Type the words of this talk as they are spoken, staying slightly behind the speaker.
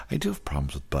I do have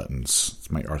problems with buttons.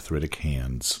 It's my arthritic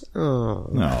hands. Oh.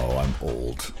 No, I'm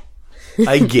old.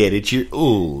 I get it. You're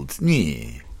old.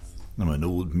 Yeah. I'm an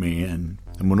old man.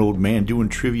 I'm an old man doing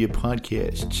trivia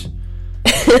podcasts.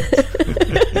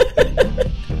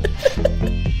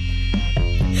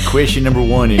 Question number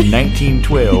 1 in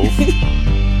 1912.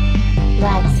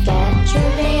 Let's get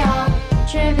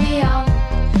trivial.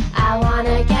 I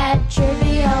wanna get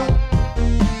trivial.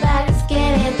 Let's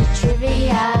get into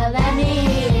trivia. Let me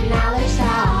hear your knowledge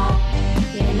talk.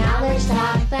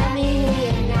 Let me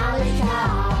hear your knowledge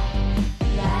talk.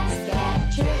 Let's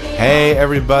get trivial. Hey,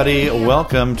 everybody.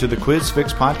 Welcome to the Quiz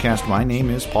Fix podcast. My name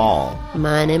is Paul.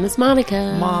 My name is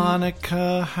Monica.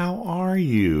 Monica, how are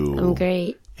you? I'm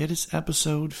great. It is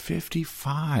episode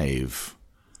 55.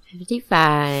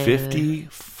 55.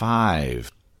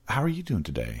 55. How are you doing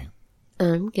today?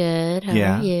 I'm good. How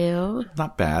are you?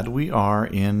 Not bad. We are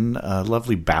in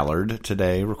lovely Ballard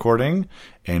today recording,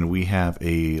 and we have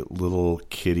a little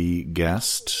kitty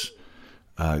guest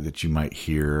that you might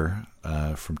hear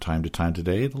from time to time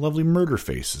today. The lovely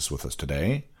Murderface is with us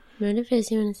today. Murderface,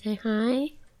 you want to say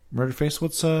hi? Murderface,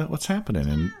 what's happening?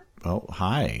 And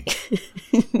hi.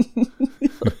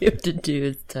 All you have to do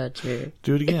is touch her.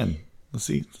 Do it again. Let's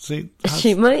see.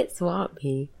 She might swap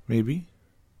me. Maybe.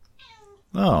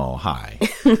 Oh, hi.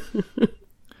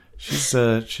 She's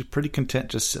pretty content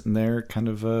just sitting there, kind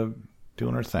of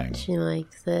doing her thing. She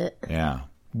likes it. Yeah.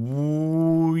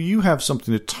 You have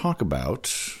something to talk about.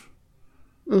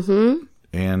 Mm-hmm.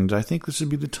 And I think this would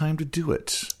be the time to do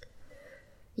it.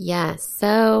 Yes.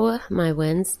 So my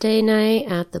Wednesday night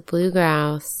at the Blue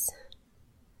Grouse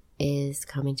is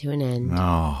coming to an end.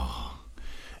 Oh.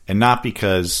 And not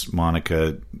because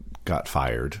Monica got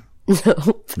fired.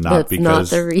 No, not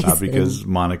the reason. Not because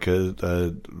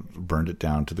Monica burned it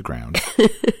down to the ground.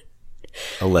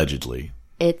 Allegedly.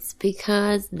 It's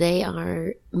because they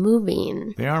are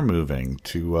moving. They are moving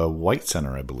to White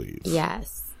Center, I believe.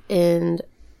 Yes. And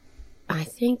I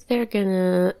think they're going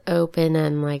to open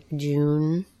in like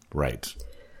June. Right.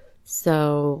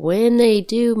 So when they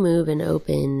do move and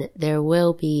open, there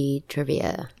will be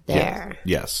trivia there.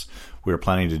 Yes. We were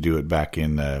planning to do it back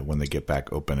in when they get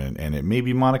back open, and it may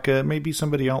be Monica, it may be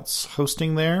somebody else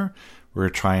hosting there. We're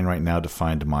trying right now to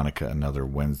find Monica another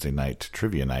Wednesday night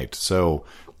trivia night. So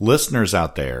listeners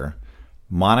out there,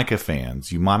 Monica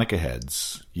fans, you Monica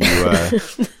heads, you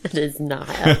that is not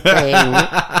a thing.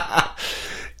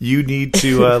 You need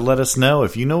to let us know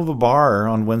if you know of a bar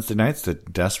on Wednesday nights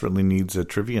that desperately needs a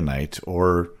trivia night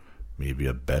or maybe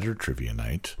a better trivia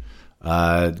night.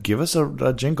 Give us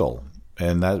a jingle.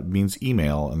 And that means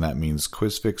email, and that means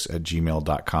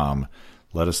quizfix@gmail.com.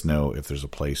 Let us know if there's a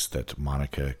place that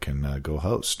Monica can go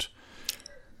host.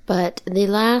 But the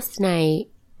last night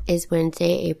is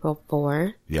Wednesday, April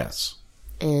 4th. Yes.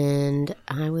 And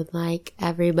I would like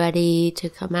everybody to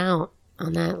come out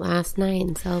on that last night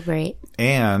and celebrate.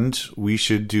 And we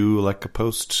should do like a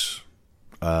post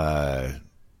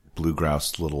Blue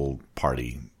Grouse little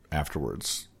party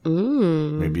afterwards.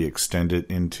 Maybe extend it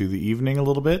into the evening a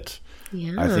little bit.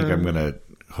 Yeah. I think I'm going to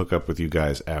hook up with you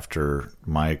guys after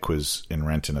my quiz in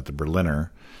Renton at the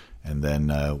Berliner, and then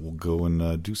we'll go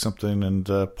and do something and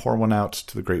pour one out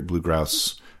to the Great Blue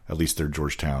Grouse, at least their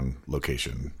Georgetown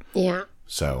location. Yeah.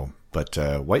 So, but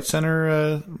White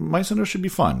Center should be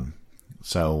fun.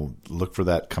 So look for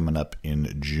that coming up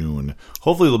in June.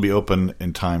 Hopefully it'll be open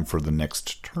in time for the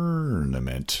next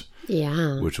tournament.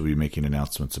 Yeah. Which we'll be making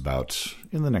announcements about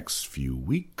in the next few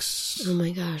weeks. Oh my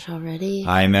gosh, already?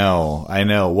 I know.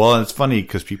 Well, it's funny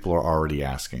because people are already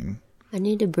asking. I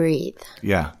need to breathe.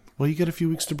 Yeah. Well, you get a few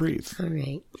weeks to breathe. All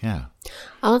right. Yeah.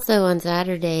 Also, on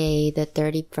Saturday, the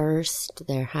 31st,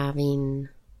 they're having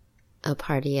a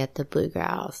party at the Blue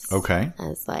Grouse. Okay.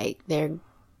 As like their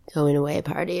going away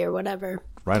party or whatever.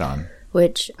 Right on.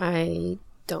 Which I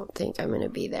don't think I'm going to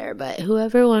be there, but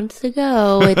whoever wants to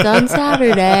go, it's on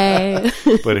Saturday.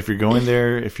 But if you're going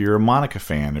there, if you're a Monica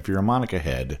fan, if you're a Monica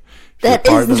head, that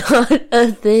is not a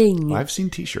thing. Well, I've seen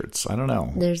T-shirts. I don't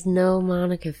know. There's no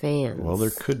Monica fans. Well, there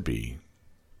could be.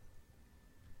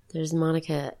 There's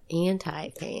Monica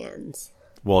anti-fans.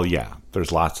 Well, yeah,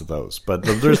 there's lots of those, but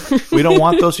we don't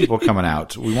want those people coming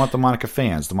out. We want the Monica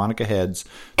fans, the Monica heads,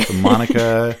 the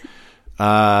Monica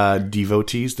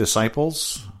devotees,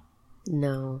 disciples.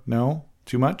 No?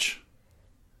 Too much?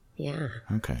 Yeah.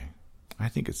 Okay. I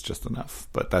think it's just enough,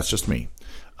 but that's just me.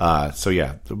 So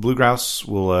yeah, the Blue Grouse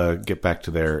will get back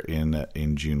to there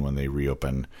in June when they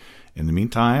reopen. In the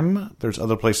meantime, there's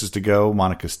other places to go.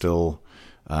 Monica's still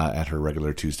at her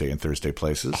regular Tuesday and Thursday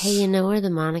places. Hey, you know where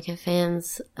the Monica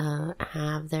fans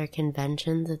have their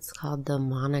conventions? It's called the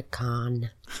Monicon.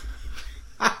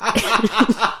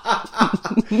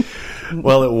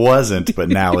 Well, it wasn't, but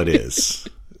now it is.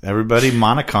 Everybody,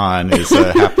 MonaCon is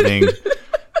happening.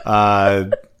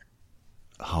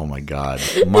 Oh my God.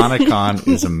 MonaCon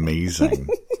is amazing.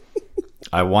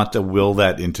 I want to will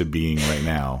that into being right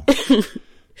now.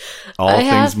 All I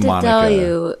things have to Monica. tell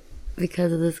you,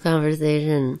 because of this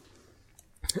conversation,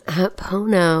 at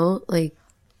Pono, like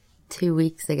 2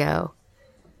 weeks ago,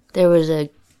 there was a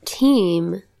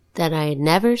team that I had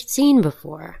never seen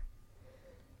before.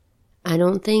 I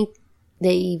don't think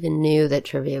they even knew that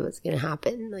trivia was going to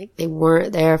happen. Like, they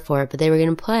weren't there for it, but they were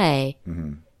going to play.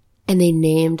 Mm-hmm. And they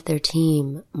named their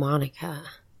team Monica.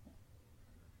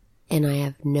 And I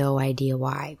have no idea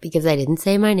why. Because I didn't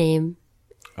say my name.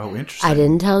 Oh, interesting. I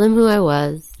didn't tell them who I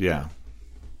was. Yeah.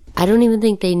 I don't even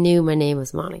think they knew my name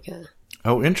was Monica.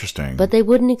 Oh, interesting. But they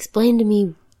wouldn't explain to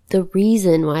me the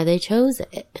reason why they chose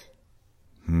it.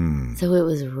 So it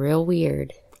was real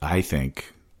weird. I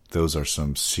think those are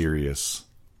some serious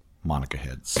Monica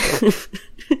heads.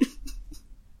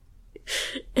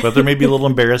 But they're maybe a little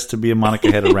embarrassed to be a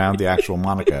Monica head around the actual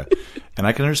Monica. And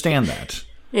I can understand that.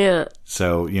 Yeah.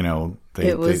 So, you know,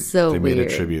 they made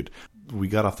weird. a tribute. We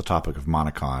got off the topic of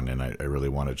MonaCon, and I really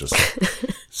want to just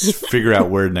figure out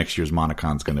where next year's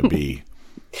MonaCon's going to be.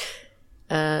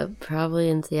 Probably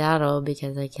in Seattle,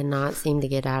 because I cannot seem to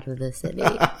get out of the city.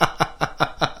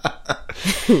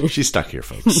 She's stuck here,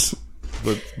 folks.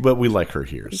 But we like her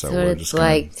here, so we're just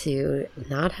like to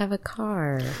not have a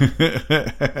car.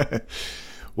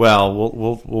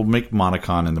 Well, we'll make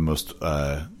MonaCon in the most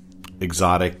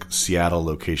exotic Seattle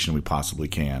location we possibly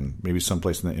can. Maybe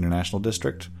someplace in the International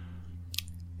District.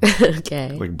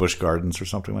 Okay. Like Busch Gardens or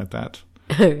something like that.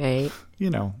 All right. You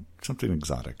know, something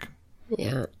exotic.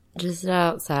 Yeah. Just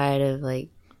outside of, like,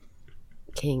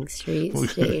 King Street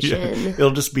Station. Yeah.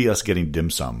 It'll just be us getting dim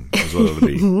sum, is what it'll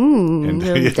be. I'm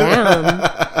down.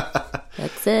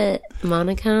 That's it.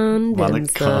 MonaCon dim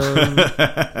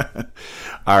sum.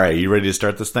 All right, you ready to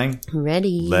start this thing?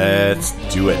 Ready. Let's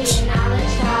do it.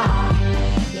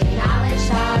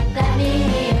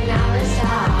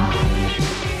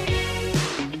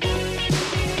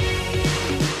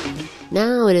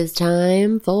 Now it is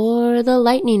time for the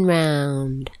lightning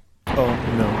round. Oh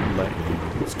no,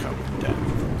 lightning is coming down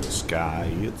from the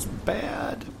sky. It's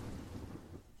bad.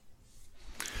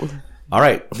 All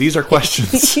right, these are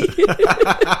questions.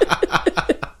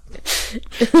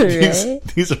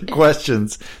 These are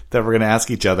questions that we're going to ask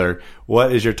each other.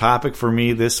 What is your topic for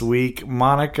me this week,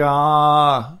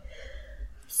 Monica?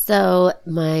 So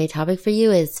my topic for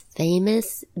you is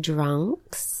famous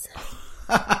drunks.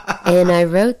 And I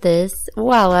wrote this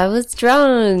while I was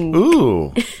drunk.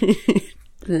 Ooh.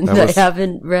 I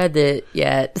haven't read it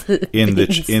yet. In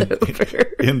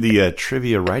the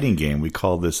trivia writing game, we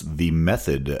call this the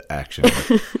method action.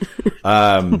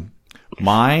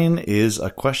 Mine is a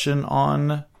question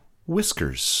on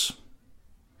whiskers.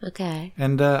 Okay.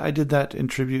 And I did that in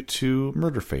tribute to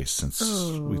Murderface, since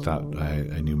we thought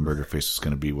I knew Murderface was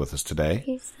going to be with us today.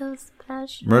 He's so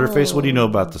special. Murderface, what do you know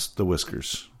about the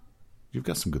whiskers? You've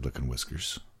got some good-looking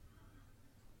whiskers.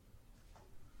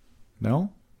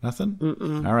 No? Nothing?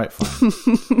 Mm-mm. All right, fine.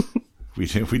 we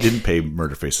didn't pay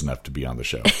Murderface enough to be on the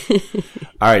show.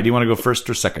 All right, do you want to go first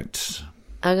or second?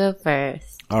 I'll go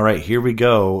first. All right, here we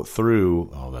go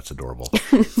through... Oh, that's adorable.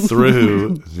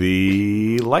 Through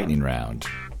the lightning round.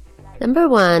 Number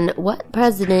 1, what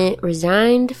president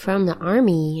resigned from the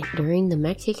army during the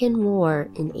Mexican War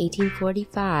in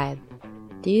 1845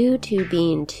 due to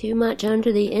being too much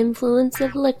under the influence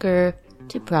of liquor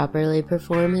to properly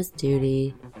perform his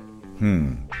duty?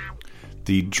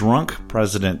 The drunk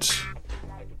president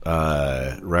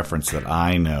reference that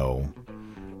I know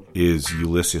is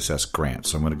Ulysses S. Grant,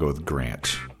 so I'm going to go with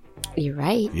Grant. You're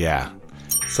right. Yeah.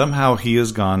 Somehow he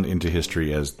has gone into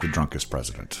history as the drunkest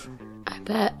president. I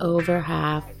bet over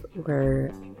half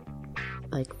were,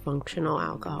 like, functional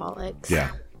alcoholics.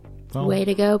 Yeah. Well, way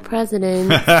to go,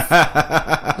 President.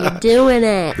 You're doing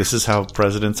it. This is how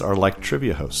presidents are like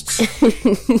trivia hosts.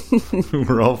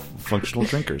 We're all functional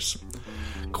drinkers.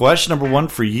 Question number 1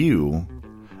 for you.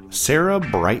 Sarah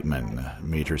Brightman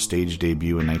made her stage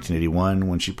debut in 1981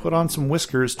 when she put on some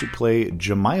whiskers to play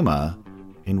Jemima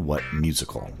in what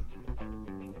musical?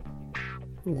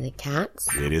 Is it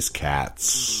Cats? It is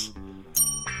Cats.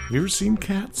 Have you ever seen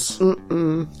Cats?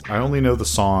 Mm-mm. I only know the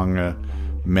song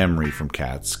Memory from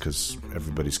Cats because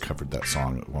everybody's covered that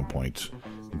song at one point,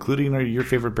 including your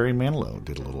favorite Barry Manilow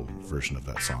did a little version of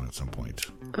that song at some point.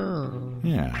 Oh.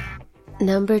 Yeah.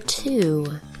 Number 2.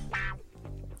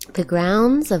 The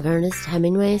grounds of Ernest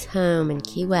Hemingway's home in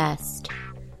Key West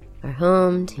are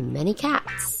home to many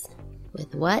cats.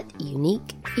 With what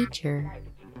unique feature?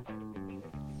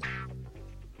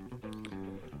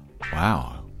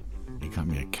 Wow. You got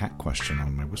me a cat question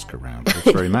on my whisker round.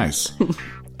 That's very nice.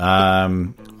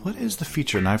 What is the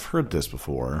feature? And I've heard this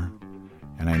before,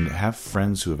 and I have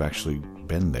friends who have actually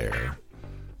been there.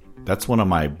 That's one of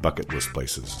my bucket list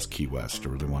places, is Key West. I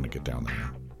really want to get down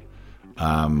there.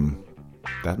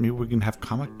 That maybe we can have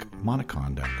Comic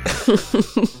Monicon down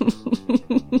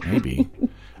there. Maybe.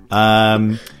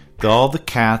 All the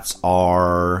cats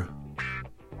are...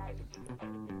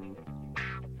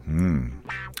 I'm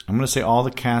going to say all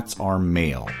the cats are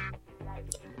male.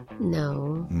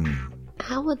 No.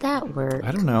 How would that work?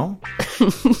 I don't know.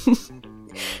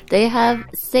 They have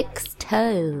 6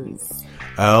 toes.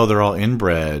 Oh, they're all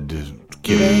inbred They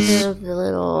kitties. have the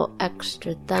little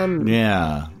extra thumb.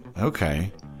 Yeah.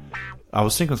 Okay. I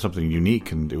was thinking something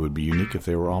unique, and it would be unique if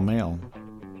they were all male.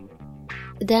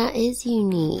 That is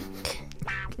unique.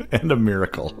 And a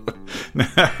miracle.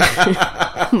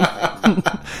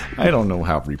 I don't know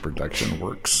how reproduction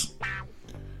works.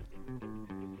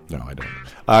 No, I don't.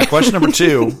 Question number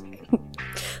 2.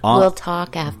 We'll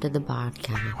talk after the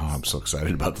podcast. Oh, I'm so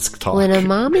excited about this talk. When a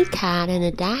mommy cat and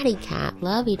a daddy cat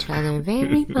love each other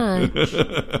very much.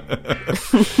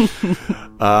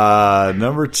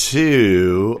 Number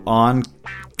 2, on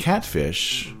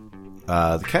catfish,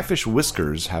 the catfish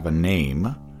whiskers have a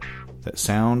name that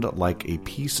sound like a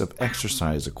piece of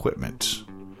exercise equipment.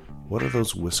 What are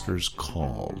those whiskers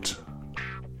called?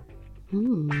 I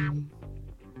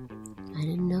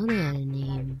didn't know they had a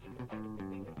name.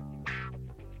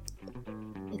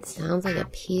 It sounds like a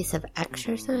piece of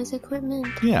exercise equipment.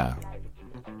 Yeah.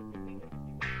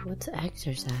 What's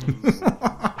exercise?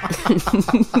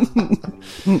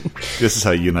 This is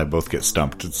how you and I both get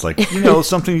stumped. It's like,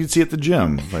 something you'd see at the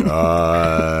gym. Like,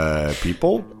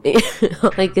 people?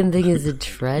 All I can think is a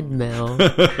treadmill.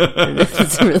 It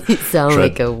doesn't really sound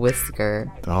like a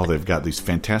whisker. Oh, they've got these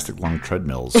fantastic long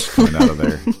treadmills coming out of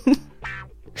there.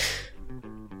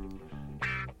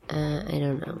 I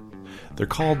don't know. They're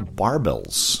called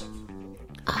barbels.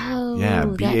 Oh, Yeah,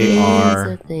 that is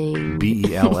a thing.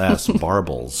 BARBELS.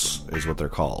 Barbels is what they're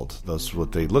called. Those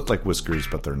what they look like whiskers,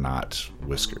 but they're not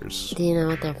whiskers. Do you know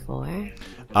what they're for?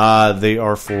 They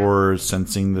are for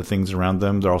sensing the things around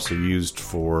them. They're also used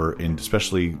for,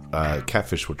 especially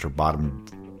catfish, which are bottom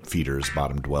feeders,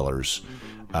 bottom dwellers,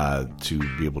 to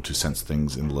be able to sense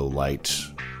things in low light.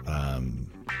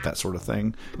 That sort of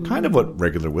thing. Kind of what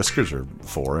regular whiskers are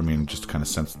for. I mean, just to kind of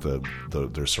sense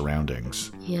their surroundings.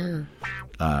 Yeah.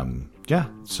 Yeah,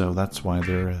 so that's why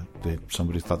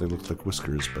somebody thought they looked like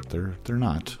whiskers, but they're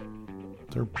not.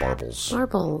 They're barbels.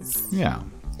 Barbels. Yeah.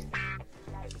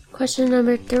 Question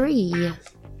number 3.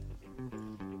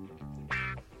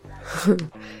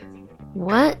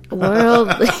 What world...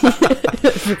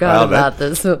 I forgot about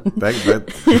this one.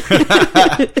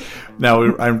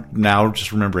 I'm now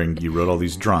just remembering you wrote all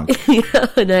these drunk. Yeah,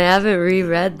 and I haven't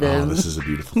reread them. Oh, this is a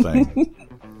beautiful thing.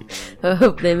 I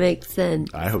hope they make sense.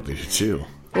 I hope they do too.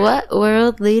 What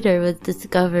world leader was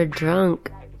discovered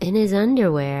drunk in his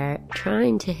underwear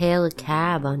trying to hail a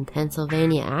cab on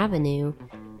Pennsylvania Avenue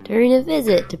during a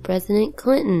visit to President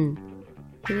Clinton?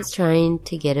 He was trying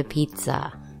to get a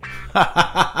pizza.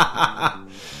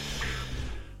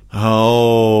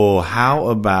 Oh, how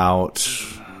about...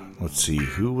 Let's see,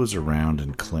 who was around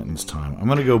in Clinton's time? I'm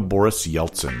going to go Boris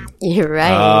Yeltsin. You're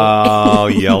right. Oh,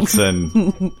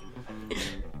 Yeltsin.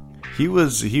 He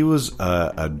was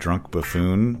a drunk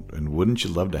buffoon, and wouldn't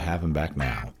you love to have him back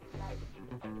now?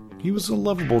 He was a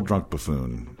lovable drunk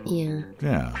buffoon. Yeah.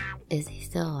 Yeah. Is he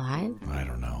still alive? I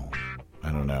don't know.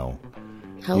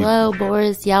 Hello,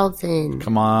 Boris Yeltsin.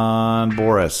 Come on,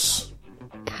 Boris.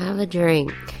 Have a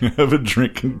drink. Have a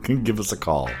drink and give us a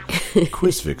call.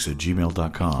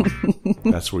 Quizfix@gmail.com.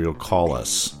 That's where you'll call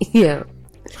us. Yeah.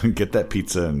 Get that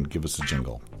pizza and give us a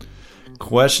jingle.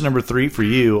 Question number 3 for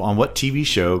you. On what TV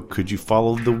show could you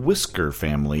follow the Whisker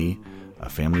family, a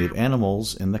family of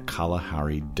animals in the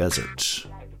Kalahari Desert?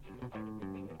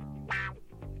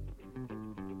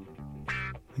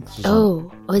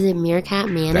 Was it Meerkat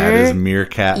Manor? That is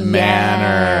Meerkat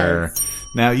Manor. Yes.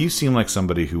 Now, you seem like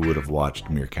somebody who would have watched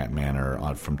Meerkat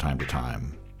Manor from time to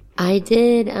time. I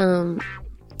did. I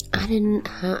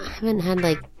haven't had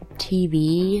like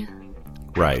TV.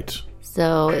 Right.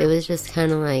 So it was just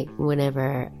kind of like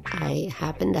whenever I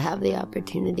happened to have the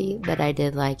opportunity, but I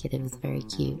did like it. It was very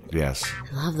cute. Yes.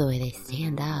 I love the way they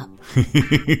stand up.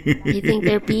 You think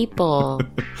they're people.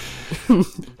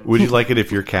 Would you like it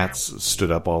if your cats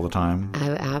stood up all the time? I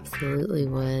absolutely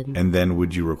would. And then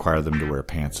would you require them to wear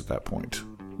pants at that point?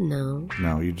 No.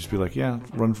 No, you'd just be like, yeah,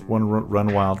 run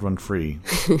wild, run free.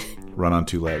 Run on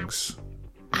 2 legs.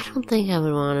 I don't think I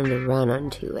would want him to run on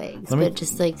two legs, but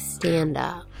just like stand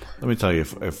up. Let me tell you,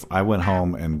 if I went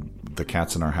home and the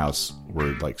cats in our house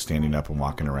were like standing up and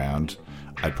walking around,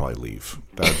 I'd probably leave.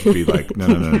 That'd be like,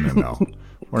 no.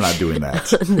 We're not doing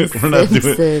that.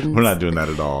 We're not doing that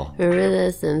at all. Remember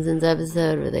the Simpsons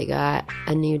episode where they got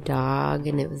a new dog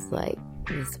and it was like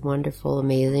this wonderful,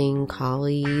 amazing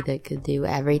collie that could do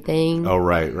everything? Oh,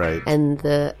 right. And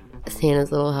the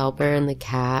Santa's little helper and the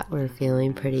cat were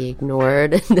feeling pretty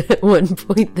ignored. And at one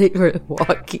point they were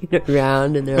walking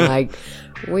around and they're like,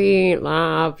 "We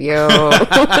love you."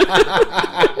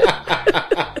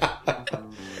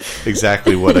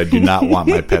 Exactly what I do not want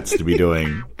my pets to be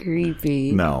doing.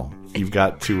 Creepy. No. You've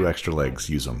got 2 extra legs.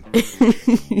 Use them.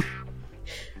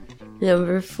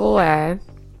 Number 4.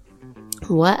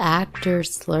 What actor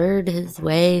slurred his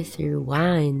way through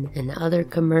wine and other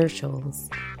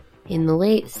commercials in the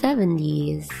late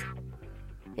 70s?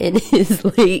 In his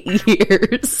late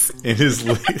years. In his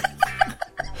late...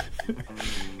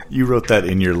 You wrote that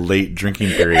in your late drinking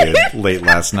period, late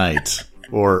last night,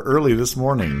 or early this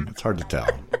morning. It's hard to tell.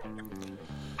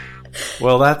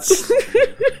 Well, that's...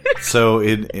 So,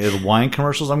 in wine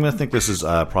commercials, I'm going to think this is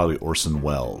probably Orson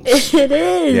Welles. It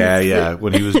is. Yeah.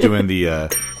 When he was doing the...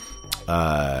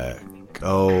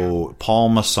 Paul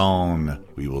Masson,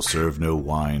 we will serve no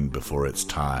wine before it's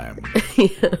time.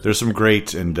 There's some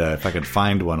great, and if I can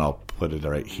find one, I'll put it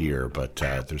right here, but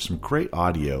there's some great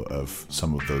audio of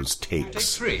some of those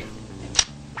takes. Take 3.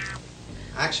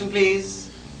 Action, please.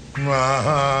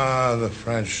 Ah, the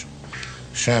French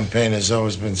champagne has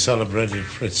always been celebrated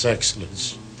for its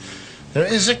excellence. There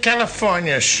is a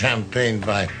California champagne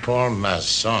by Paul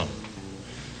Masson.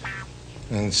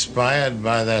 Inspired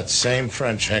by that same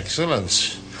French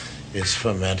excellence, it's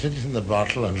fermented in the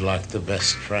bottle, and like the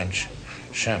best French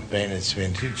champagne, it's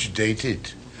vintage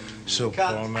dated. So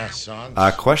Paul Masson.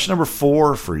 Question number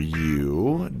 4 for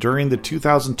you. During the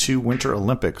 2002 Winter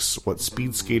Olympics, what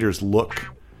speed skaters' look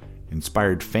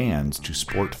inspired fans to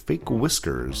sport fake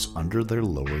whiskers under their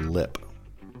lower lip?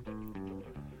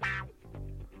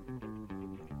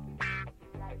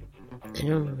 I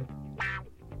don't know.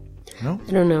 No?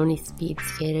 I don't know any speed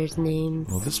skaters' names.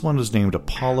 Well, this one is named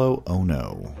Apollo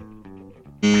Ono.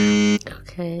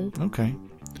 Okay.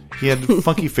 He had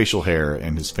funky facial hair,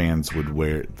 and his fans would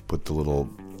put the little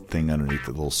thing underneath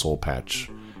the little soul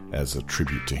patch as a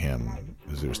tribute to him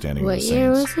as they were standing in the What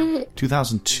year stands. was it?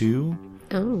 2002.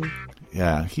 Oh.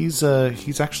 Yeah, he's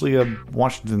actually a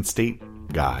Washington State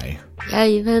guy. Yeah,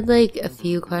 you've had like a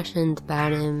few questions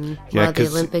about him while the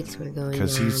Olympics were going on.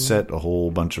 Because he's set a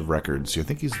whole bunch of records. I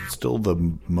think he's still the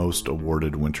most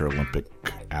awarded Winter Olympic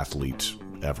athlete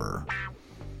ever.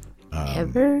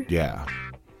 Ever? Yeah.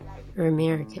 Or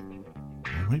American?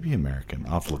 Maybe American.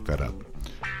 I'll have to look that up.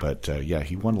 But yeah,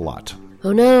 he won a lot.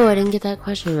 Oh no, I didn't get that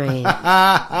question right.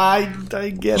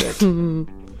 I get it.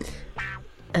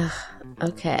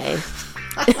 Okay.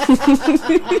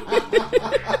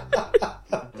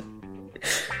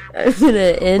 I'm gonna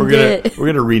end it. We're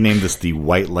gonna rename this the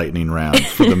White Lightning Round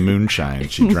for the moonshine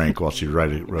she drank while she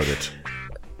wrote it.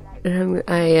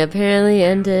 I apparently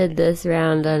ended this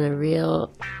round on a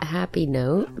real happy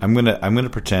note. I'm gonna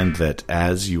pretend that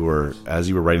as you were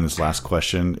writing this last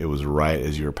question, it was right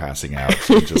as you were passing out.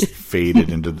 It just faded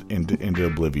into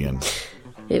oblivion.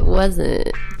 It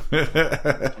wasn't.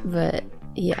 But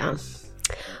yeah.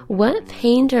 What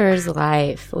painter's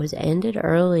life was ended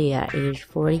early at age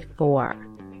 44?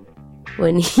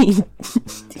 When he...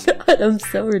 God, I'm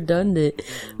so redundant.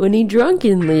 When he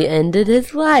drunkenly ended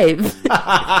his life.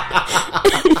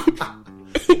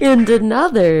 And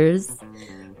another's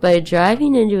by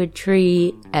driving into a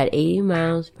tree at 80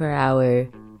 miles per hour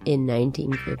in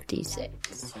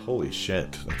 1956. Holy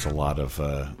shit, that's a lot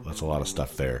of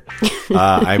stuff there.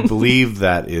 I believe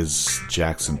that is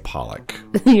Jackson Pollock.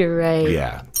 You're right.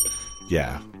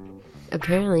 Yeah.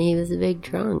 Apparently he was a big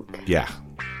drunk. Yeah.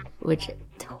 Which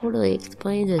totally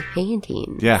explains his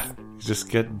painting. Yeah. Just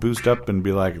get boozed up and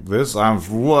be like, this, I'm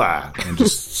what? And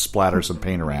just splatter some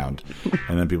paint around.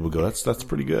 And then people go, that's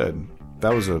pretty good.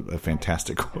 That was a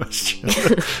fantastic question.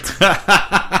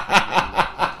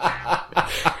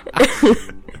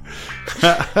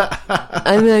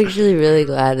 I'm actually really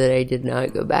glad that I did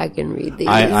not go back and read these.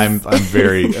 I'm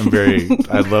very,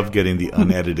 I love getting the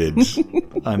unedited,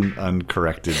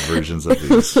 uncorrected versions of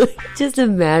these. Just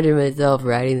imagine myself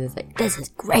writing this like, this is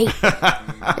great.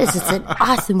 This is an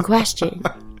awesome question.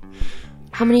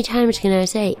 How many times can I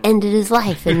say ended his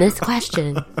life in this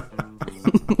question?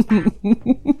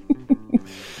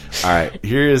 All right,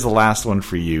 here is the last one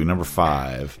for you, number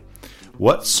 5.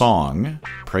 What song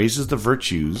praises the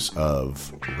virtues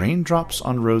of raindrops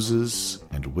on roses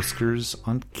and whiskers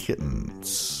on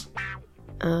kittens?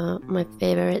 My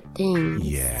favorite thing.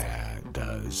 Yeah, it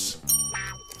does.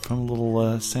 From a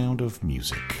little sound of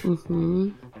music.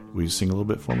 Mm-hmm. Will you sing a little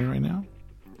bit for me right now?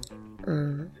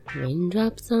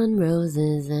 Raindrops on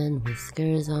roses and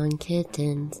whiskers on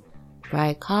kittens,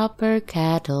 bright copper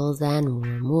kettles and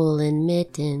warm woolen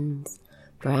mittens,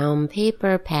 brown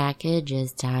paper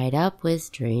packages tied up with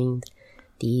strings.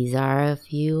 These are a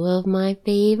few of my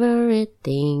favorite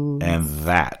things. And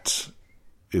that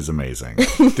is amazing.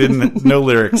 No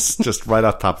lyrics, just right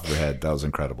off the top of your head. That was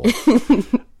incredible.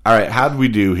 All right, how'd we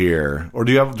do here? Or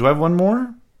do I have one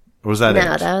more? Or was that it?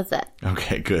 No, that was it.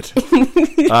 Okay, good.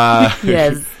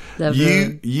 Yes.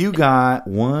 You got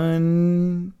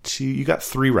 1, 2, you got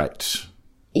 3 right.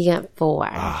 You got 4.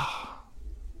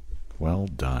 Well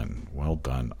done. Well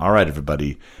done. All right,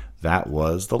 everybody. That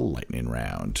was the lightning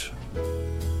round.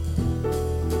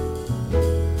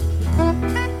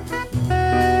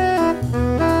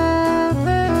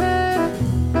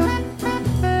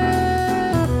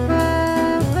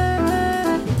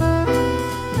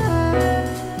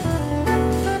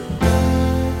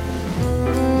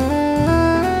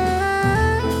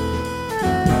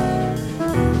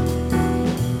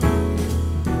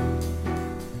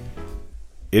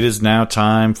 It is now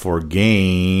time for game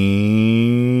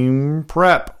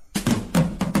prep.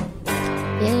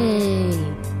 Yay.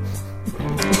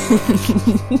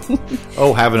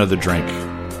 Oh, have another drink.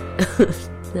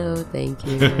 No, thank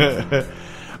you.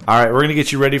 All right, we're going to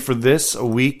get you ready for this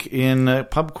week in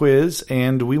Pub Quiz,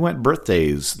 and we went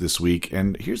birthdays this week,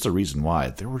 and here's the reason why.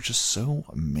 There were just so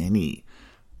many.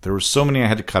 There were so many I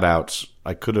had to cut out.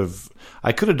 I could have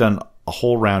done a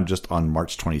whole round just on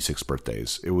March 26th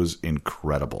birthdays. It was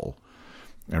incredible.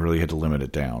 I really had to limit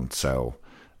it down. So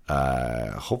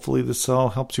hopefully this all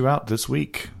helps you out this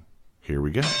week. Here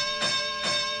we go.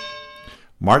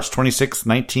 March 26th,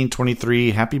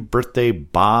 1923. Happy birthday,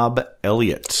 Bob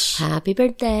Elliott. Happy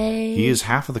birthday. He is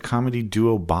half of the comedy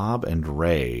duo Bob and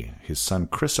Ray. His son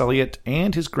Chris Elliott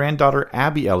and his granddaughter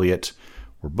Abby Elliott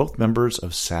were both members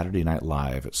of Saturday Night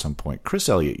Live at some point. Chris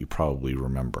Elliott, you probably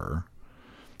remember.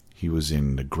 He was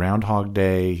in Groundhog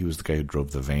Day. He was the guy who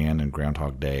drove the van in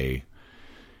Groundhog Day.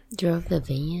 Drove the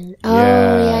van? Oh,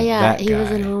 Yeah, yeah. that He was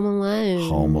guy. in Home Alone.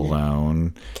 Home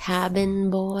Alone. Cabin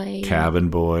Boy. Cabin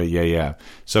Boy. Yeah.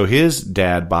 So his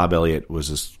dad, Bob Elliott, was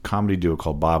this comedy duo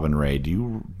called Bob and Ray. Do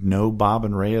you know Bob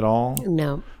and Ray at all?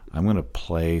 No. I'm going to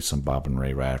play some Bob and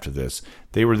Ray right after this.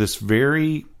 They were this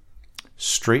very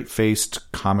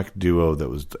straight-faced comic duo that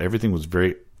was, everything was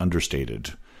very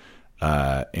understated.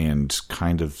 And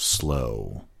kind of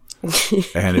slow.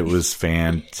 And it was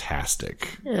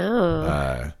fantastic.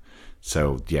 Oh.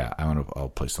 So, yeah,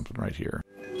 I'll play something right here.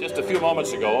 Just a few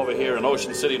moments ago, over here in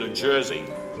Ocean City, New Jersey,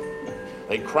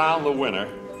 they crowned the winner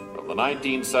of the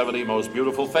 1970 Most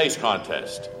Beautiful Face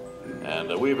Contest.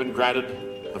 And we've been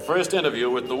granted the first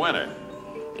interview with the winner.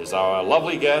 Is our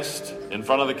lovely guest in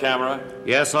front of the camera?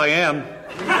 Yes, I am.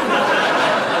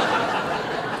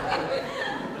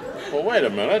 Well, wait a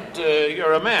minute.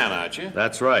 You're a man, aren't you?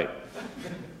 That's right.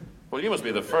 Well, you must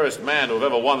be the first man to have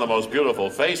ever won the Most Beautiful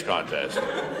Face Contest.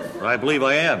 I believe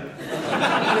I am.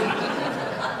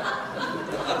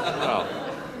 Well,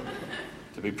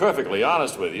 to be perfectly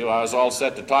honest with you, I was all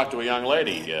set to talk to a young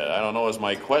lady. I don't know as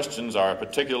my questions are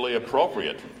particularly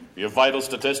appropriate. Your vital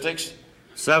statistics?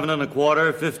 7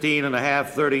 1/4, 15 1/2,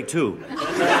 32.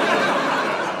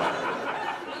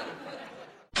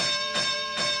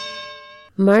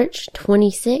 March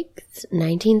 26th,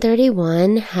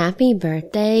 1931. Happy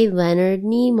birthday, Leonard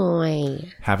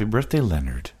Nimoy. Happy birthday,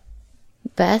 Leonard.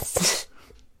 Best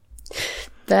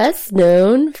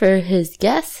known for his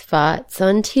guest spots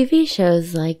on TV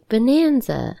shows like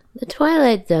Bonanza, The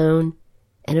Twilight Zone,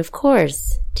 and of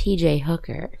course, T.J.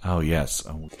 Hooker. Oh, yes.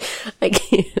 Oh. I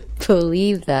can't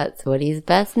believe that's what he's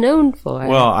best known for.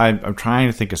 Well, I'm trying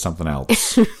to think of something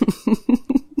else.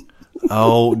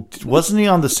 Oh, wasn't he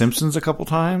on The Simpsons a couple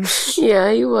times?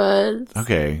 Yeah, he was.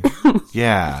 Okay.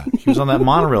 Yeah. He was on that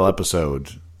monorail episode.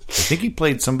 I think he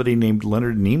played somebody named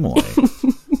Leonard Nimoy.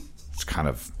 It's kind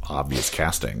of obvious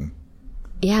casting.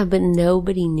 Yeah, but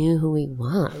nobody knew who he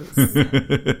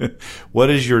was. What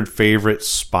is your favorite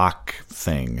Spock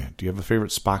thing? Do you have a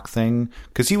favorite Spock thing?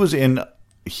 Because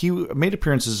he made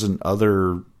appearances in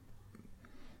other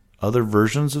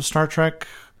versions of Star Trek.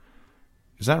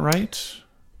 Is that right?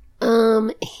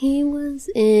 He was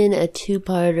in a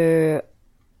 2-parter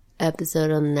episode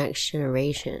on The Next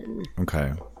Generation.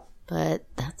 Okay. But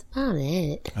that's about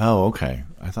it. Oh, okay.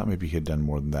 I thought maybe he had done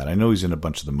more than that. I know he's in a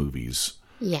bunch of the movies.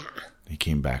 Yeah. he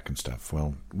came back and stuff.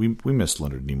 Well, we miss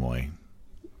Leonard Nimoy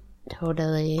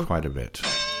Totally. quite a bit.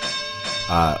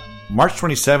 March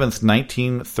 27th,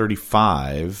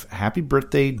 1935. Happy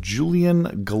birthday,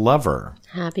 Julian Glover.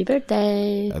 Happy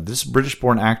birthday. This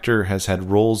British-born actor has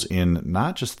had roles in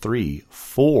not just 3,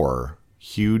 4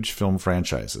 huge film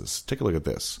franchises. Take a look at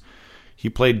this. He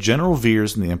played General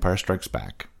Veers in The Empire Strikes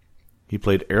Back. He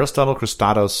played Aristotle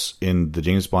Christados in the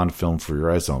James Bond film For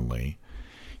Your Eyes Only.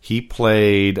 He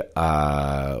played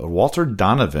Walter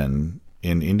Donovan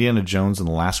in Indiana Jones and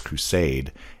the Last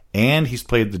Crusade. And he's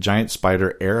played the giant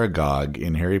spider Aragog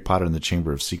in Harry Potter and the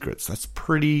Chamber of Secrets. That's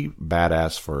pretty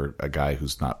badass for a guy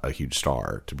who's not a huge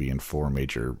star to be in 4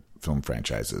 major film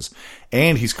franchises.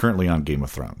 And he's currently on Game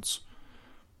of Thrones.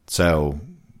 So,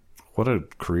 what a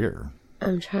career.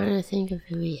 I'm trying to think of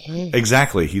who he is.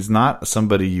 Exactly. He's not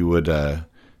somebody you would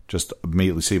just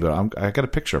immediately see, but I got a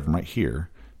picture of him right here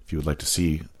if you would like to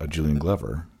see a Julian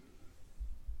Glover.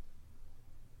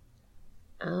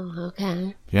 Oh,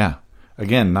 okay. Yeah.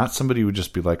 Again, not somebody who would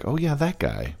just be like, oh, yeah, that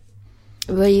guy.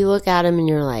 But you look at him and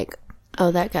you're like,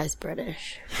 oh, that guy's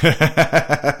British.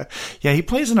 Yeah, he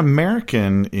plays an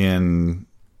American in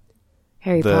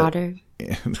Harry Potter.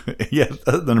 Yeah,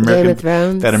 Game of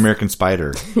Thrones. That American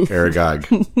spider, Aragog.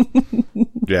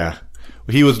 Yeah.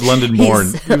 He was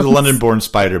London-born. He was a London-born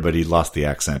spider, but he lost the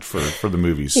accent for the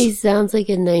movies. He sounds like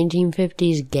a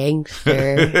 1950s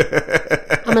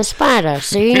gangster. I'm a spider,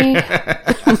 see?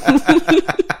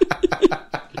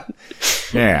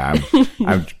 Yeah,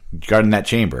 I'm guarding that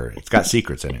chamber. It's got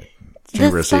secrets in it.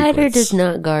 The spider does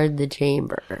not guard the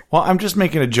chamber. Well, I'm just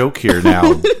making a joke here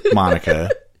now, Monica.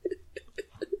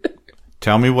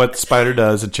 Tell me what the spider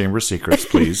does in Chamber of Secrets,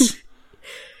 please.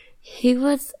 He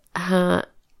was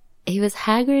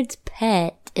Hagrid's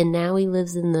pet, and now he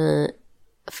lives in the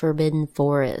Forbidden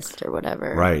Forest or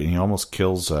whatever. Right, and he almost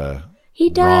kills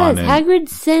He does. Hagrid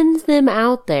sends them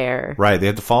out there. Right, they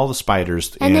had to follow the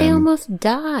spiders. And they almost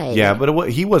died. Yeah,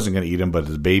 but he wasn't going to eat them, but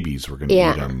his babies were going to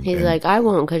eat them. He's like, I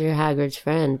won't because you're Hagrid's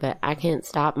friend, but I can't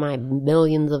stop my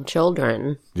millions of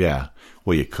children. Yeah,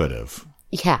 well, you could have.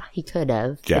 Yeah, he could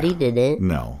have, Yeah. but he didn't.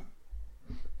 No.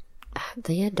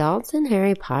 The adults in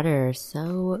Harry Potter are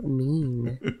so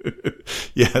mean.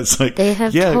 Yeah, it's like... They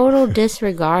have total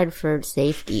disregard for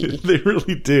safety. They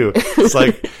really do. It's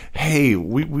like, hey,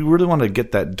 we really want to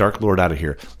get that Dark Lord out of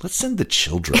here. Let's send the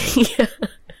children. Yeah.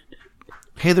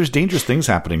 Hey, there's dangerous things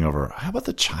happening over. How about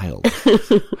the child?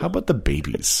 How about the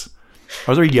babies?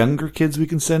 Are there younger kids we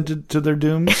can send to their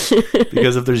dooms?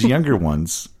 Because if there's younger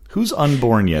ones, who's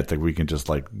unborn yet that we can just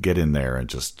like get in there and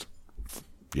just...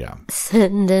 Yeah.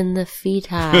 Send in the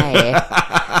feti.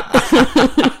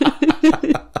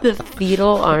 The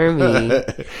fetal army.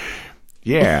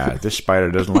 Yeah, this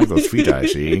spider doesn't like those feti,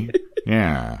 see?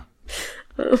 Yeah.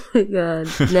 Oh my god.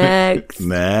 Next.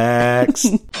 Next.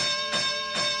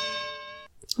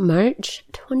 March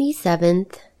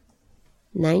 27th,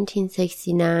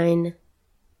 1969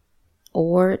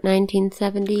 or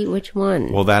 1970. Which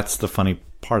one? Well, that's the funny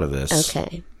part of this.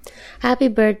 Okay. Happy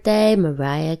birthday,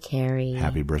 Mariah Carey.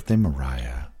 Happy birthday,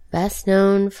 Mariah. Best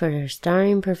known for her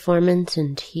starring performance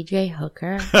in T.J.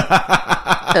 Hooker.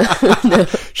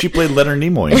 She played Leonard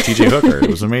Nimoy in T.J. Hooker. It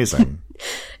was amazing.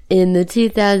 In the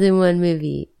 2001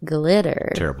 movie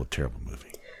Glitter. Terrible, terrible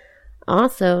movie.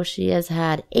 Also, she has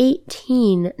had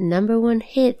 18 #1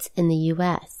 hits in the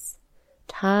U.S.,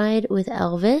 tied with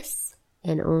Elvis,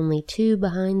 and only 2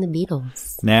 behind the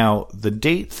Beatles. Now, the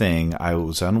date thing, I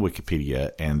was on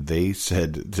Wikipedia, and they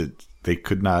said that they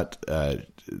could not...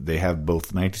 they have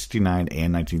both 1969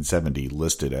 and 1970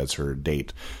 listed as her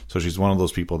date. So she's one of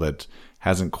those people that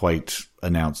hasn't quite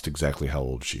announced exactly how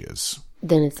old she is.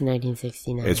 Then it's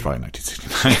 1969. It's probably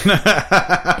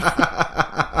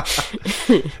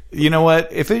 1969. You know what?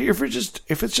 If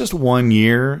it's just 1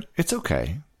 year, it's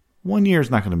okay. 1 year is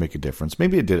not going to make a difference.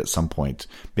 Maybe it did at some point.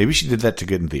 Maybe she did that to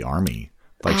get into the army.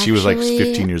 Like she was like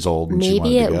 15 years old and she wanted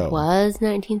to go. Maybe it was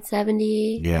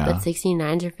 1970. Yeah. But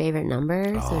 69 is her favorite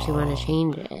number, so she wanted to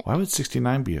change it. Why would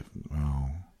 69 be? Oh,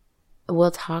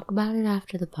 We'll talk about it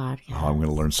after the podcast. I'm going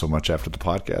to learn so much after the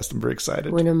podcast. I'm very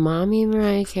excited. When a mommy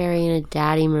Mariah Carey and a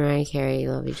daddy Mariah Carey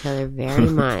love each other very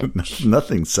much.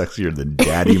 Nothing sexier than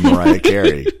Daddy Mariah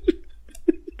Carey.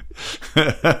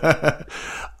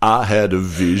 I had a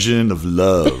vision of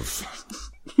love.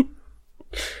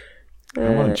 I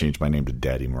want to change my name to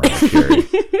Daddy Mariah Carey.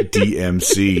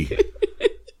 DMC.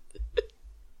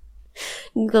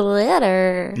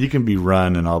 Glitter. You can be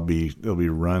Run and it'll be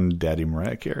Run Daddy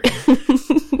Mariah Carey.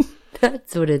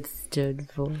 That's what it stood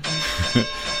for.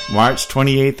 March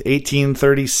 28th,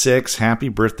 1836. Happy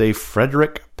birthday,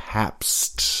 Frederick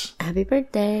Pabst. Happy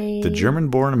birthday. The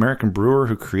German-born American brewer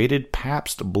who created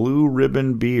Pabst Blue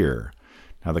Ribbon beer.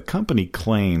 Now, the company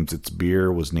claims its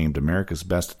beer was named America's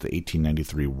Best at the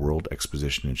 1893 World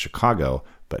Exposition in Chicago,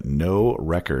 but no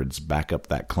records back up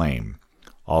that claim.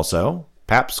 Also,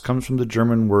 Pabst comes from the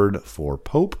German word for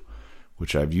Pope,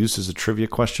 which I've used as a trivia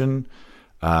question.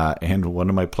 And one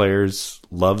of my players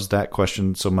loves that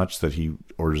question so much that he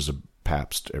orders a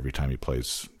Pabst every time he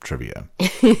plays trivia.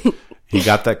 He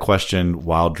got that question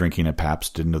while drinking a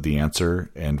Pabst, didn't know the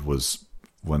answer, and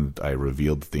when I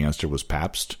revealed that the answer was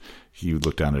Pabst, he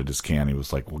looked down at his can and he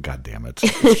was like, well, God damn it.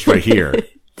 It's right here.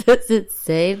 Does it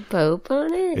say Pope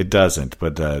on it? It doesn't,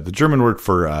 but the German word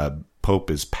for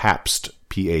Pope is Pabst,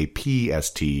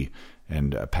 P-A-P-S-T,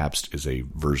 and Pabst is a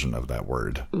version of that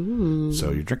word. Ooh.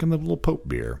 So you're drinking the little Pope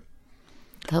beer.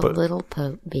 Little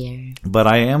Pope beer. But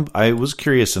I was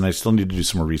curious, and I still need to do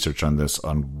some more research on this,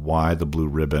 on why the blue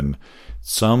ribbon.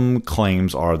 Some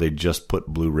claims are they just put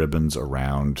blue ribbons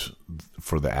around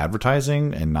for the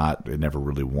advertising and it never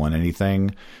really won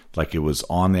anything. Like it was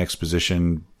on the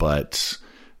exposition, but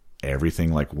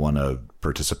everything like won a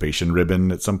participation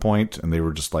ribbon at some point, and they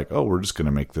were just like, oh, we're just going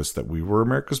to make this that we were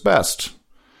America's Best.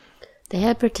 They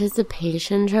had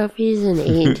participation trophies in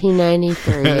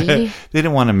 1893. They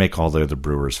didn't want to make all the other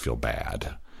brewers feel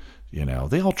bad. You know,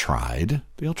 they all tried.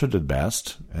 They all tried their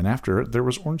best. And after it, there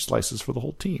was orange slices for the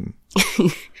whole team.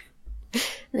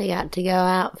 They got to go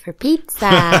out for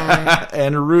pizza.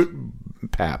 And root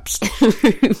Pabst.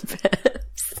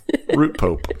 Root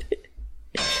Pope.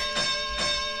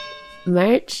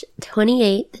 March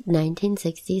 28th,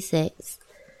 1966.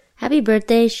 Happy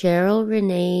birthday, Cheryl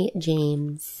Renee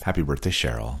James. Happy birthday,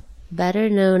 Cheryl. Better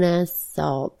known as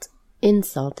Salt in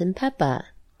Salt and Peppa.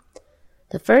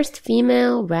 The first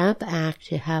female rap act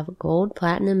to have gold,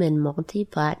 platinum, and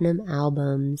multi-platinum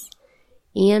albums.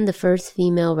 And the first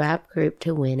female rap group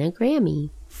to win a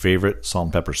Grammy. Favorite Salt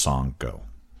and Pepper song? Go.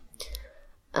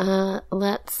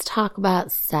 Let's talk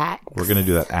about sex. We're going to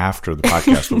do that after the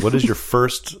podcast. But what is your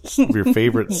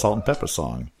favorite Salt and Pepper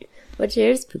song? What's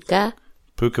yours, Puka?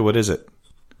 Puka, what is it?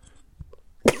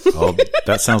 Oh,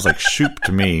 that sounds like Shoop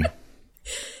to me.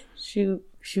 Shoop,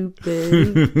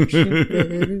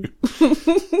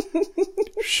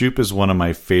 Shoop is one of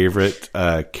my favorite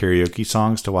karaoke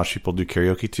songs to watch people do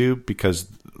karaoke to, because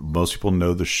most people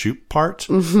know the Shoop part,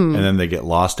 and then they get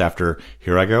lost after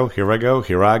here I go, here I go,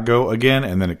 here I go again,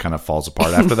 and then it kind of falls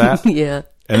apart after that. Yeah.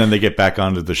 And then they get back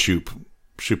onto the Shoop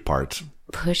part.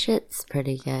 Push It's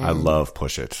pretty good. I love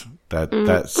Push It.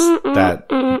 That's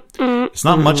it's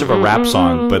not much of a rap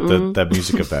song, but the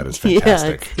music of that is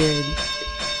fantastic. Yeah, it's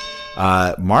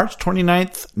good. March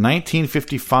 29th,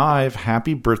 1955.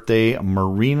 Happy birthday,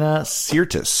 Marina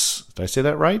Sirtis. Did I say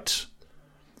that right?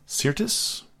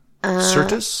 Sirtis?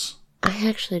 Sirtis? I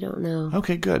actually don't know.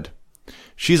 Okay, good.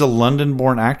 She's a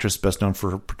London-born actress best known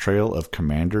for her portrayal of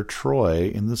Commander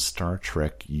Troy in the Star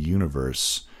Trek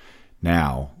universe.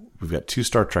 Now, we've got two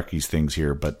Star Trekkies things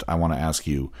here, but I want to ask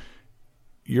you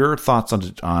your thoughts on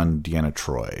Deanna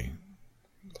Troi.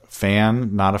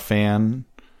 Fan? Not a fan?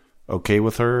 Okay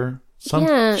with her?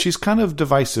 Yeah. She's kind of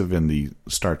divisive in the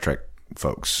Star Trek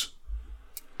folks.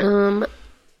 I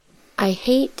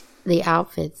hate the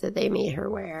outfits that they made her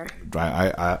wear.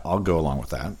 I'll go along with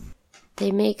that.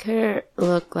 They make her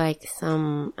look like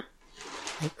some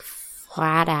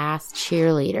flat ass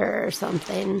cheerleader or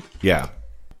something. Yeah.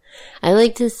 I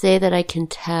like to say that I can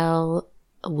tell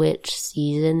which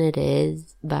season it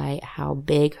is by how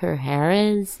big her hair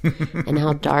is and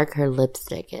how dark her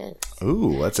lipstick is.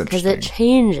 Ooh, that's interesting. Because it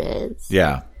changes.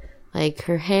 Yeah. Like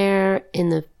her hair in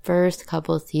the first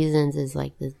couple of seasons is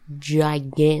like this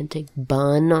gigantic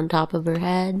bun on top of her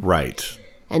head. Right.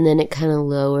 And then it kind of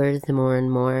lowers more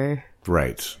and more.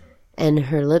 Right. And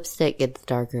her lipstick gets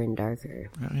darker and darker.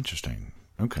 Interesting.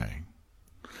 Okay.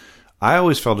 I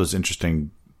always felt it was interesting,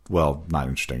 well, not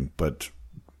interesting, but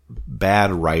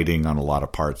bad writing on a lot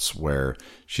of parts where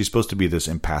she's supposed to be this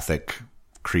empathic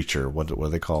creature. What are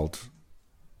they called?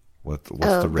 What's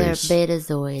the race? They're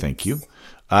betazoids. Thank you.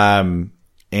 And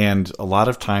a lot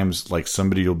of times, like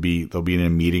they'll be in a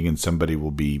meeting and somebody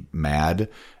will be mad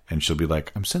and she'll be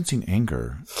like, I'm sensing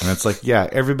anger. And it's like, yeah,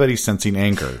 everybody's sensing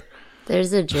anger.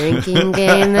 There's a drinking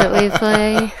game that we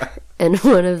play. And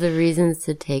one of the reasons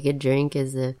to take a drink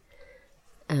is if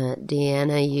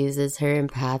Deanna uses her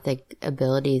empathic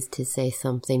abilities to say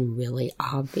something really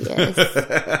obvious.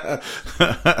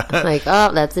 Like,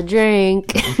 oh, that's a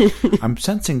drink. I'm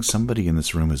sensing somebody in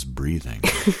this room is breathing.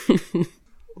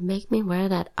 Make me wear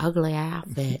that ugly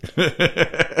outfit.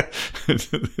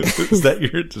 Is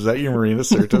that your Marina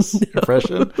Sirtis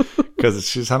impression? Because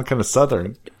she sounds kind of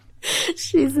southern.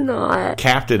 She's not.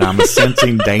 Captain, I'm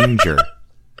sensing danger.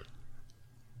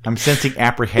 I'm sensing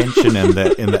apprehension in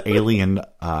the alien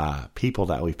people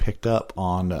that we picked up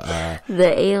on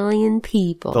The alien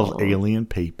people. the alien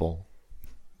people.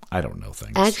 I don't know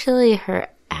things. Actually, her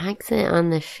accent on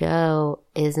the show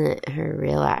isn't her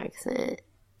real accent.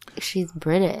 She's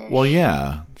British. Well,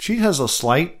 yeah, she has a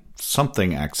slight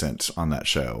something accent on that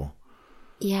show.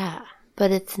 Yeah,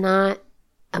 but it's not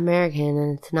American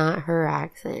and it's not her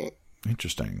accent.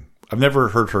 Interesting. I've never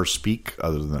heard her speak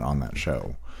other than on that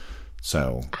show.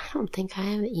 So I don't think I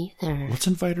have either. let's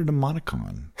invite her to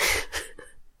Monicon.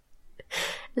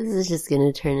 This is just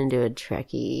going to turn into a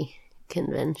Trekkie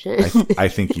convention. I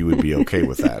think you would be okay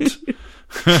with that.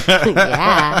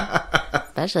 Yeah,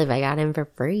 especially if I got him for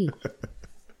free.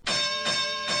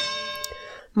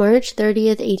 March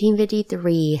 30th,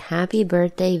 1853. Happy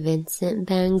birthday, Vincent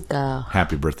van Gogh.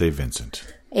 Happy birthday, Vincent.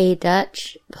 A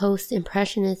Dutch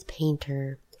post-impressionist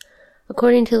painter.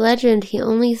 According to legend, he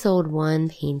only sold one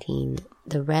painting,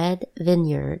 The Red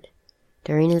Vineyard,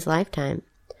 during his lifetime.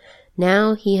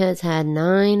 Now he has had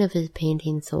 9 of his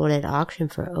paintings sold at auction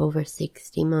for over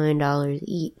 $60 million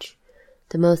each.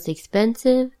 The most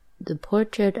expensive, the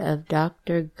portrait of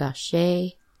Dr.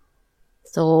 Gachet,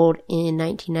 sold in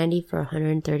 1990 for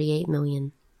 $138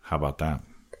 million. How about that?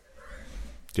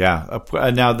 Yeah.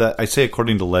 Now that I say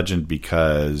according to legend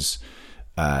because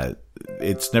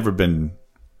it's never been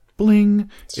bling.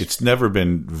 It's never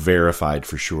been verified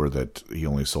for sure that he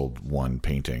only sold one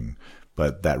painting.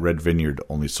 But that Red Vineyard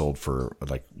only sold for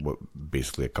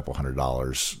basically a couple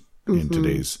 $100 in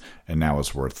today's, and now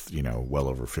it's worth well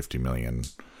over $50 million.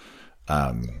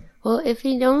 Well, if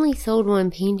he'd only sold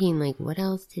one painting, what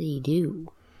else did he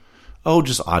do? Oh,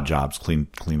 just odd jobs, clean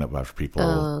up after people.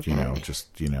 Oh, okay. I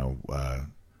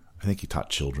think he taught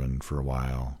children for a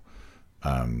while.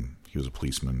 He was a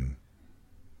policeman.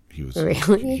 He was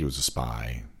Really? He was a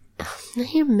spy. Now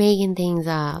you're making things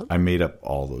up. I made up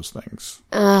all those things.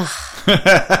 Ugh.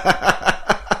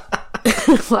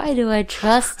 Why do I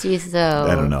trust you so?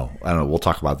 I don't know. We'll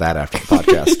talk about that after the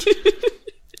podcast.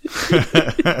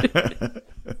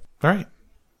 All right.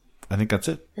 I think that's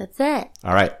it. That's it.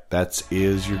 All right. That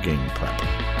is your game prep.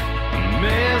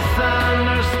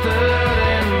 Misunderstood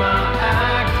in my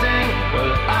acting.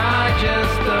 Well, I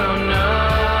just don't know.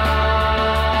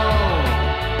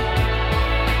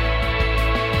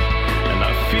 And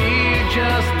I feel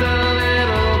just a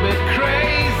little bit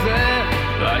crazy,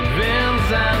 like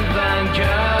Vincent van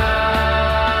Gogh.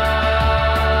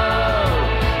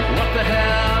 What the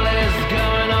hell is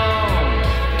going on?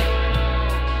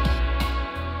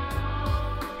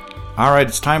 All right,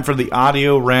 it's time for the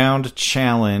audio round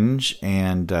challenge,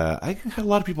 and I had a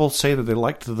lot of people say that they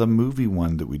liked the movie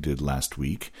one that we did last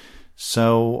week.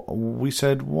 So we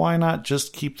said, why not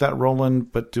just keep that rolling,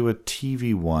 but do a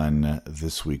TV one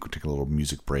this week? We'll take a little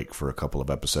music break for a couple of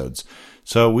episodes.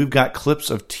 So we've got clips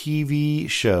of TV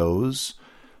shows,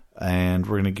 and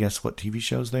we're going to guess what TV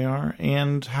shows they are.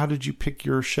 And how did you pick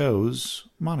your shows,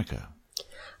 Monica?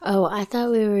 Oh, I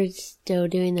thought we were still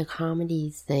doing the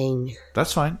comedies thing.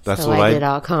 That's fine. That's so what I did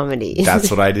all comedies. That's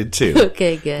what I did too.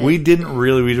 Okay, good. We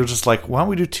were just like, why don't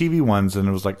we do TV ones? And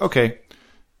it was like, okay.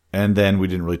 And then we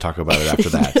didn't really talk about it after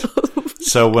that.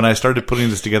 So when I started putting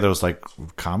this together, I was like,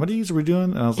 comedies are we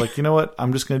doing? And I was like, you know what?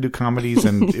 I'm just going to do comedies.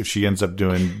 And if she ends up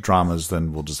doing dramas,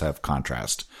 then we'll just have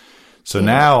contrast. So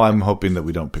now I'm hoping that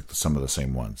we don't pick some of the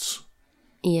same ones.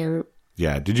 Yeah.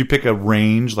 Yeah. Did you pick a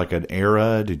range, like an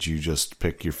era? Did you just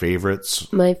pick your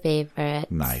favorites? My favorite.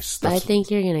 Nice. I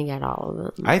think you're going to get all of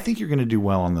them. I think you're going to do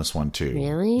well on this one too.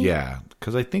 Really? Yeah.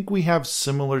 Because I think we have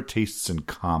similar tastes in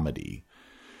comedy.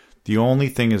 The only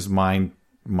thing is mine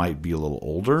might be a little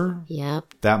older.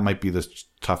 Yep. That might be the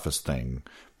toughest thing.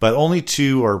 But only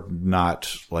 2 are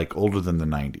not older than the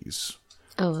 90s.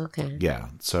 Oh, okay. Yeah.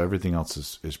 So everything else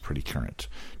is pretty current.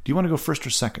 Do you want to go first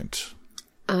or second?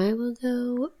 I will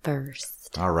go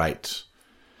first. All right.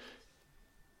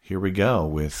 Here we go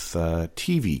with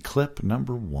TV clip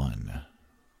number 1.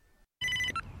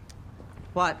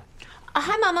 What?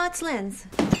 Hi, Mama. It's Linz.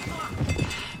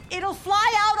 It'll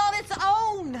fly out on its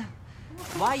own.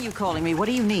 Why are you calling me? What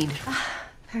do you need?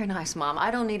 Very nice, Mom.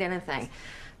 I don't need anything.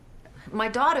 My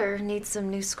daughter needs some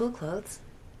new school clothes.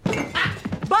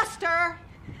 Buster!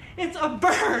 It's a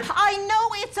bird. I know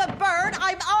it's a bird.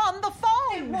 I'm on the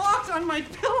phone. It walked on my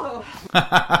pillow.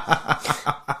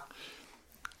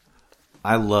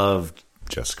 I love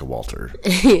Jessica Walter.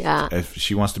 Yeah. If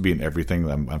she wants to be in everything,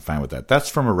 I'm fine with that. That's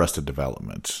from Arrested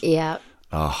Development. Yeah.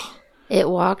 Oh. It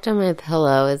walked on my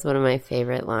pillow is one of my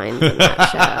favorite lines in that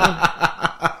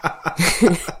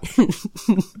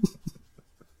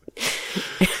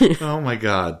show. Oh my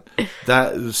god,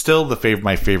 that is still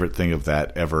my favorite thing of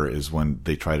that ever is when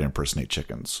they try to impersonate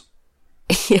chickens.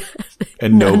 Yeah.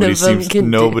 And nobody seems to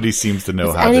know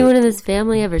how. Has anyone in this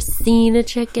family ever seen a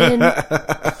chicken? I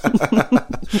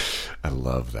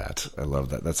love that.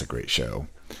 That's a great show.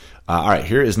 All right,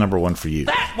 here is number 1 for you.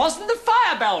 That wasn't the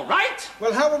fire bell, right?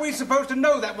 Well, how are we supposed to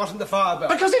know that wasn't the fire bell?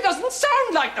 Because it doesn't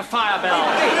sound like the fire bell.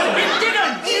 It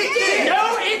didn't. It did.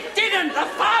 No, it didn't. The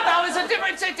fire bell is a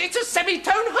different. It's a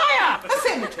semitone higher. A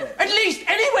semitone? At least,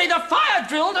 anyway, the fire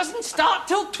drill doesn't start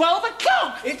till 12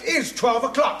 o'clock. It is 12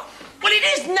 o'clock. Well, it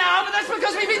is now, but that's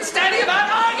because we've been standing about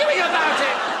arguing about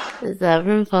it. Is that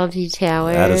from Faulty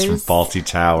Towers? That is from Faulty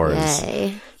Towers.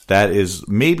 Yay. That is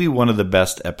maybe one of the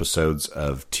best episodes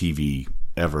of TV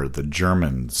ever. The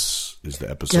Germans is the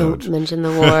episode. Don't mention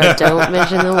the war. Don't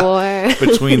mention the war.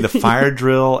 Between the fire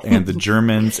drill and the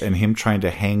Germans and him trying to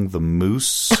hang the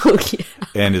moose. Oh, yeah.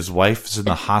 And his wife is in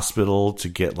the hospital to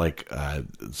get like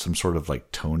some sort of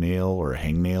like toenail or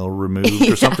hangnail removed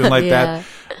or something like that.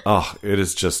 Oh,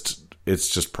 it's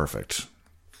just perfect.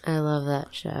 I love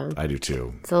that show. I do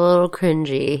too. It's a little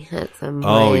cringy at some points.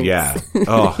 Oh, yeah.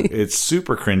 Oh, it's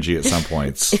super cringy at some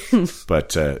points,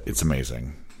 but it's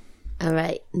amazing. All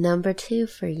right, number 2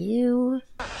 for you.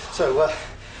 So,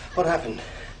 what happened?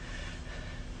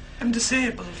 I'm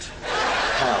disabled.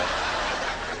 How?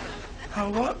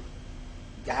 How what?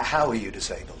 How are you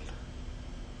disabled?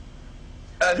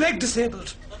 Leg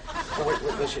disabled. Oh, wait, do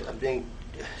you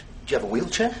have a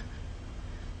wheelchair?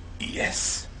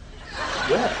 Yes.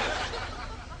 Where?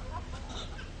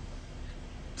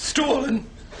 Stolen.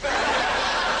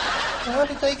 How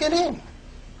did they get in?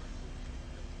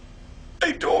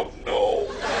 I don't know.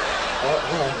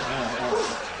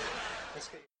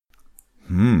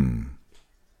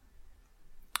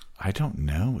 I don't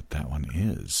know what that one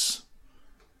is.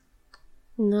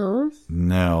 No?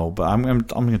 No, but I'm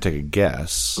going to take a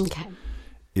guess. Okay.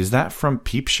 Is that from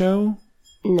Peep Show?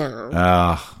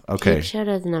 No. Okay. Peep Show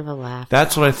doesn't have a laugh.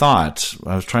 That's what I thought.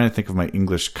 I was trying to think of my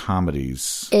English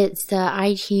comedies. It's the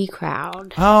IT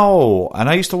Crowd. Oh, and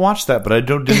I used to watch that, but I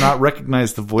did not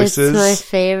recognize the voices. It's my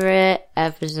favorite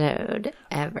episode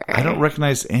ever. I don't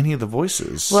recognize any of the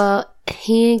voices. Well,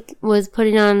 he was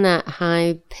putting on that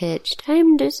high-pitched,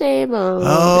 I'm disabled.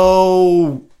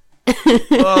 Oh.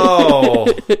 Oh.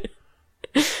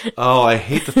 Oh, I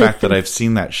hate the fact that I've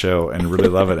seen that show and really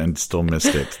love it and still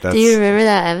missed it. Do you remember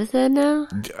that episode now?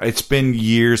 It's been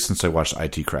years since I watched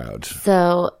IT Crowd.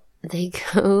 So they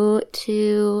go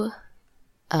to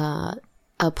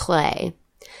a play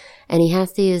and he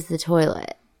has to use the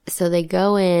toilet. So they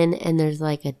go in and there's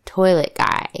like a toilet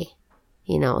guy,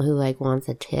 who like wants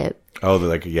a tip. Oh, they're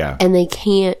like, yeah. And they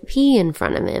can't pee in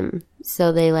front of him.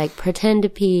 So they like pretend to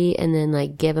pee and then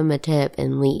like give him a tip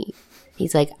and leave.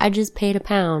 He's like, I just paid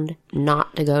 £1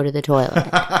 not to go to the toilet.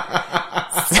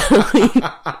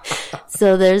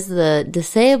 So there's the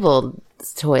disabled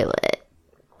toilet.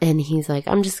 And he's like,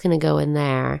 I'm just going to go in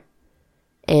there.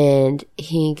 And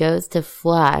he goes to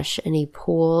flush and he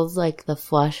pulls like the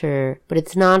flusher. But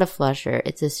it's not a flusher.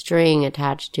 It's a string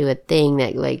attached to a thing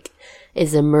that like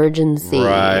is emergency.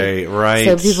 Right.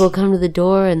 So people come to the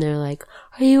door and they're like,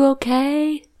 are you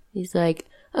okay? He's like,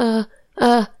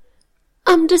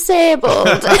 I'm disabled.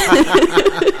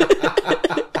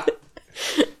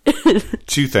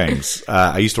 Two things.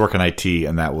 I used to work in IT,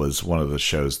 and that was one of the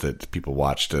shows that people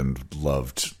watched and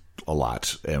loved a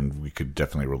lot. And we could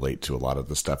definitely relate to a lot of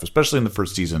the stuff, especially in the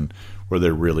first season where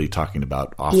they're really talking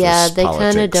about office politics. Yeah, they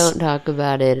kind of don't talk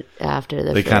about it after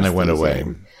the They kind of went season.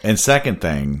 away. And second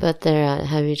thing... But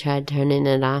have you tried turning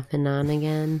it off and on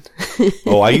again?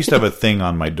 Oh, I used to have a thing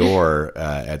on my door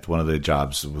at one of the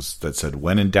jobs that said,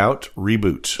 when in doubt,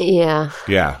 reboot. Yeah.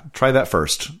 Yeah, try that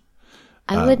first.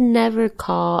 I would never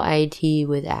call IT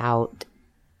without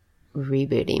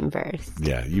rebooting first.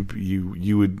 Yeah,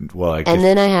 you would... Well, and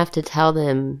then I have to tell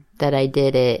them that I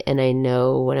did it and I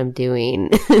know what I'm doing.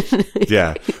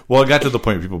 Yeah. Well, it got to the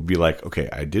point where people would be like, okay,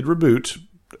 I did reboot,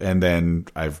 and then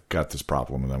I've got this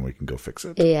problem, and then we can go fix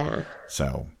it. Yeah.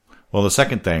 So, well, the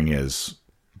second thing is,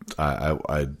 I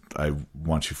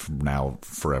want you from now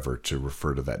forever to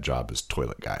refer to that job as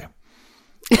toilet guy.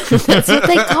 That's what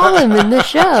they call him in the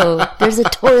show. There's a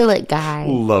toilet guy.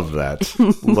 Love that.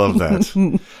 Love that.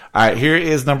 All right, here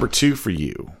is number 2 for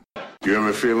you. Do you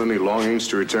ever feel any longings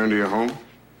to return to your home?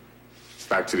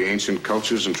 Back to the ancient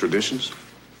cultures and traditions?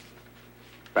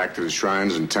 Back to the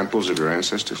shrines and temples of your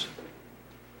ancestors?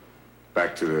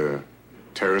 Back to the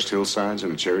terraced hillsides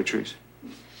and the cherry trees?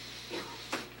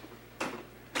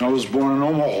 I was born in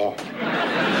Omaha.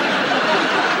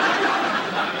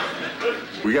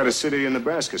 We got a city in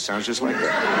Nebraska. Sounds just like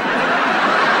that.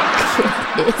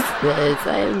 What is this?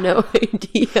 I have no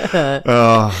idea.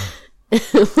 Oh.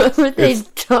 What were they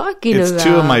talking about? It's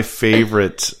two of my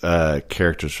favorite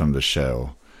characters from the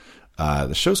show.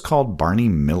 The show's called Barney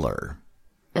Miller.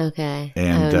 Okay.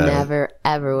 And, I never,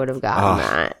 ever would have gotten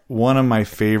that. One of my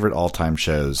favorite all-time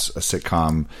shows, a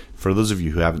sitcom. For those of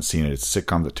you who haven't seen it, it's a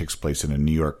sitcom that takes place in a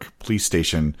New York police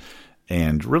station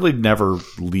and really never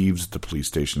leaves the police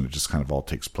station. It just kind of all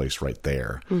takes place right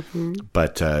there. Mm-hmm.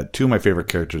 But two of my favorite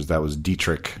characters, that was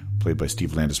Dietrich, played by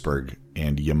Steve Landesberg,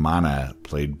 and Yamana,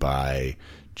 played by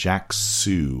Jack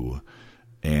Sue.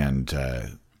 And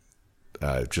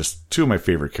just two of my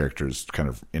favorite characters kind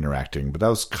of interacting. But that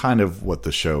was kind of what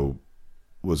the show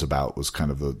was about, was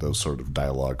kind of those sort of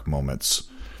dialogue moments,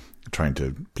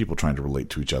 people trying to relate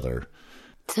to each other.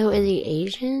 So is he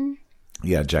Asian?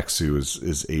 Yeah, Jack Sue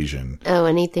is Asian. Oh,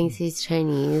 and he thinks he's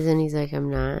Chinese, and he's like, I'm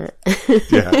not.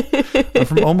 Yeah, I'm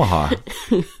from Omaha.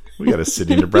 We got a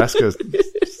city in Nebraska.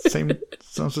 Same,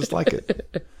 sounds just like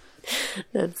it.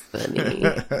 That's funny.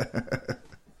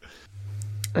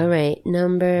 All right,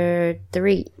 number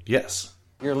 3. Yes.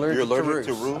 You're allergic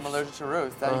to roofs? I'm allergic to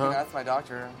roofs. You can ask my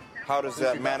doctor. How does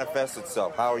that manifest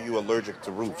itself? How are you allergic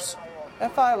to roofs?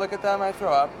 If I look at them, I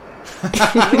throw up.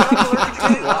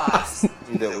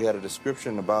 That we had a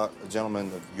description about a gentleman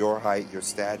of your height, your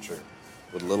stature,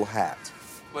 with a little hat.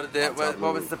 What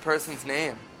was the person's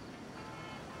name?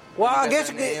 Well, I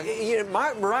guess it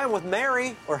might rhyme with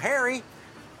Mary or Harry.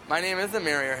 My name isn't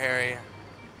Mary or Harry.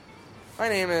 My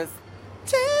name is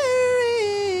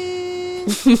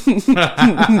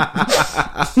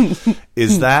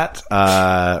Is that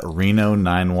Reno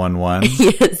 911?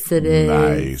 Yes, it is.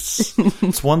 Nice.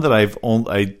 It's one that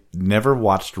I never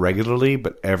watched regularly,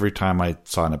 but every time I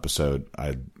saw an episode,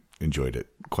 I enjoyed it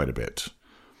quite a bit.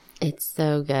 It's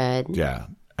so good. Yeah.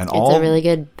 And it's a really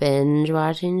good binge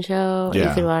watching show. Yeah.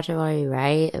 You could watch it while you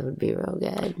write. It would be real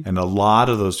good. And a lot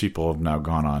of those people have now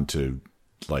gone on to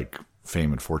like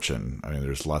fame and fortune. I mean,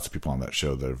 there's lots of people on that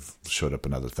show that have showed up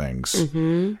in other things.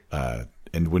 Mm-hmm.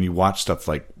 And when you watch stuff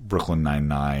like Brooklyn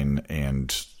Nine-Nine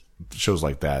and shows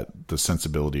like that, the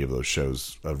sensibility of those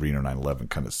shows of Reno 9/11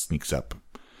 kind of sneaks up.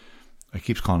 I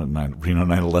keep calling it Reno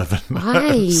 9/11.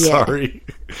 Why? Sorry.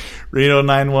 Reno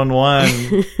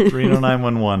 911. Reno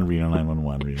 911. Reno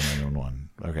 911. Reno 911.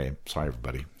 Okay. Sorry,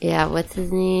 everybody. Yeah. What's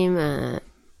his name?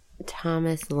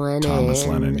 Thomas Lennon. Thomas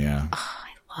Lennon, yeah. Oh,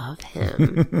 I love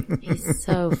him. He's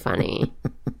so funny.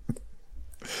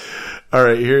 All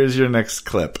right. Here's your next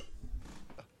clip.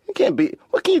 You can't be.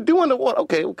 What can you do underwater?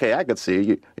 Okay, I can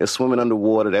see you're swimming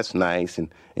underwater. That's nice, and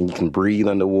you can breathe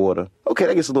underwater. Okay,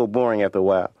 that gets a little boring after a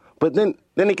while. But then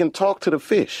he can talk to the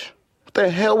fish. What the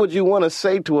hell would you want to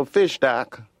say to a fish,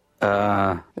 Doc?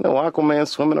 Aquaman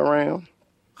swimming around.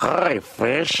 Hi,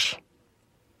 fish.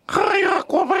 Hi,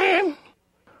 Aquaman.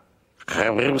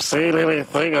 Have you seen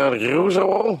anything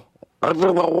unusual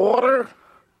under the water?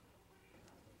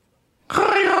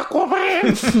 Hi,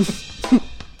 Aquaman.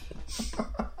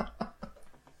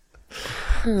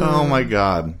 Oh my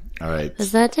God. All right.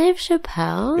 Is that Dave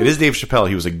Chappelle? It is Dave Chappelle.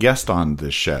 He was a guest on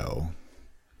this show.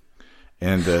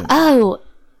 And oh,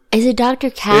 is it Dr.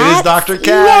 Katz? It is Dr.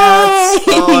 Katz.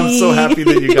 Yay! Oh, I'm so happy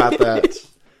that you got that.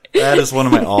 That is one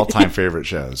of my all-time favorite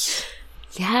shows.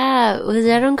 Yeah, was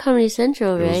that on Comedy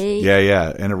Central, right?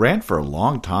 Yeah. And it ran for a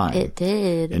long time. It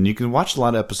did. And you can watch a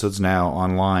lot of episodes now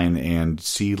online and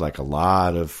see like a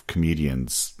lot of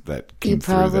comedians that came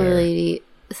through there.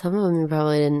 Some of them you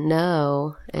probably didn't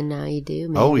know, and now you do.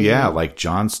 Maybe. Oh, yeah. Like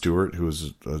Jon Stewart, who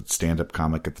was a stand-up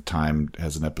comic at the time,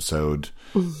 has an episode.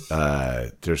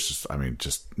 There's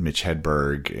just Mitch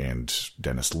Hedberg and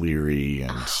Dennis Leary.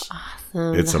 And awesome.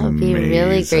 It's That'd amazing. Be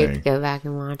really great to go back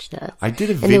and watch this. I did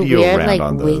a video weird, round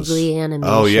on those. Wiggly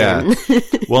animation. Oh, yeah.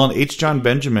 Well, and H. John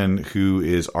Benjamin, who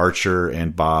is Archer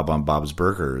and Bob on Bob's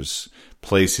Burgers,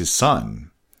 plays his son.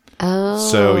 Oh.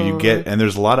 So you get, and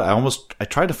there's a lot of, I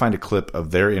tried to find a clip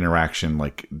of their interaction,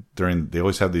 like they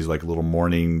always have these like little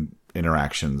morning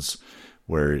interactions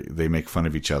where they make fun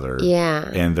of each other. Yeah.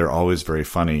 And they're always very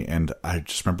funny. And I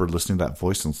just remember listening to that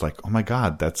voice and it's like, oh my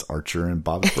God, that's Archer and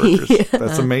Bob's Burgers. Yeah.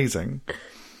 That's amazing.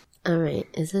 All right.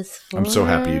 Is this 4? I'm so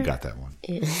happy you got that one.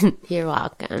 You're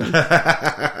welcome.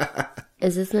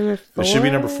 Is this number 4? It should be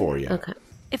number 4, yeah. Okay.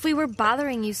 If we were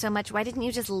bothering you so much, why didn't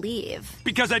you just leave?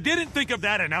 Because I didn't think of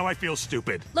that and now I feel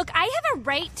stupid. Look, I have a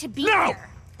right to be here.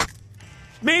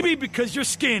 Maybe because you're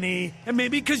skinny, and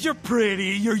maybe because you're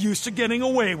pretty, you're used to getting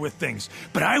away with things.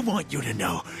 But I want you to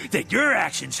know that your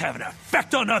actions have an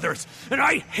effect on others, and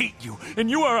I hate you,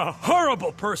 and you are a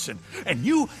horrible person. And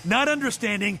you not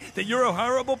understanding that you're a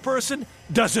horrible person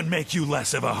doesn't make you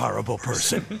less of a horrible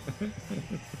person.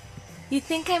 You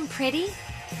think I'm pretty?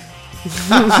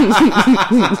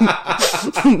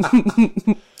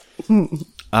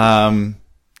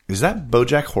 Is that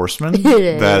BoJack Horseman? It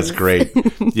is. That's great.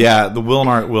 Yeah, the Will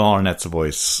Arnett's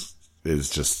voice is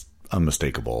just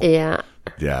unmistakable. Yeah.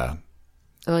 Yeah.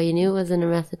 Well, you knew it was in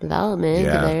Arrested Development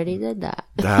because I already did that.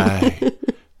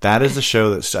 That is a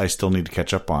show that I still need to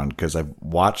catch up on because I've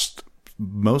watched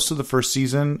most of the first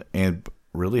season and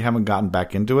really haven't gotten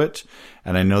back into it.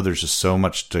 And I know there's just so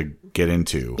much to get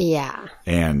into. Yeah.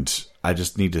 And I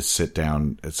just need to sit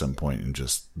down at some point and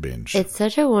just binge. It's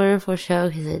such a wonderful show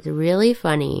because it's really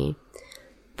funny,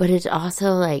 but it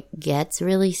also like gets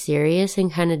really serious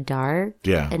and kind of dark.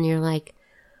 Yeah. And you're like,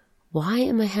 why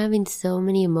am I having so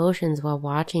many emotions while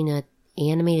watching an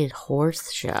animated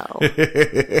horse show?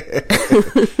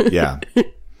 Yeah.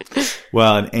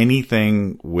 Well, and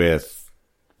anything with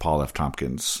Paul F.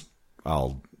 Tompkins,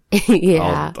 I'll endorse.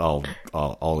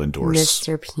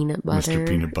 Mr. Peanut Butter. Mr.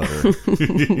 Peanut Butter.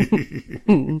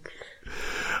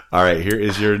 All right, here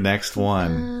is your next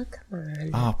one. Come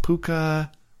on. Oh, Puka.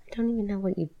 I don't even know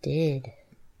what you did.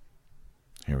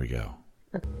 Here we go.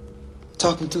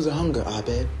 Talking through the hunger,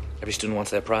 Abed. Every student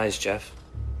wants their prize, Jeff.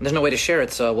 And there's no way to share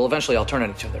it, so we'll eventually all turn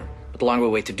on each other. But the longer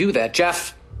we wait to do that,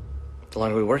 Jeff, the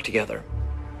longer we work together,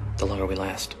 the longer we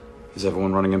last. Is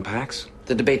everyone running in packs?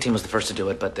 The debate team was the first to do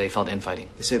it, but they felt infighting.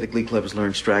 They say the Glee Club has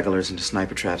lured stragglers into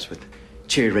sniper traps with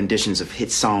cheery renditions of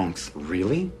hit songs.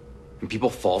 Really? And people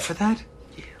fall for that?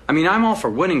 Yeah. I mean, I'm all for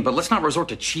winning, but let's not resort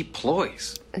to cheap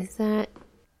ploys. Is that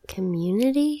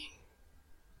Community?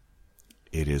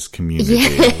 It is Community.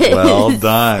 Yes. Well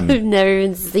done. I've never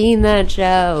even seen that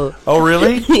show. Oh,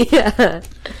 really? Yeah.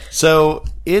 So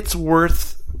it's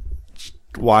worth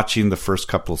watching the first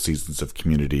couple of seasons of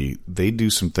Community. They do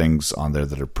some things on there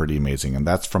that are pretty amazing. And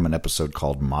that's from an episode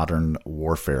called Modern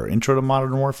Warfare, Intro to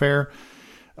Modern Warfare,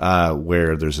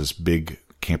 where there's this big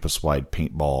campus-wide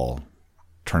paintball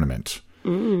tournament.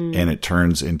 And it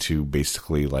turns into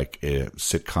basically like a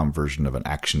sitcom version of an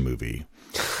action movie.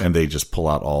 And they just pull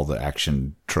out all the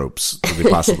action tropes that they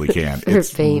possibly can.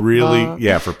 It's paintball. Really,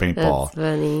 for paintball. That's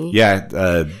funny.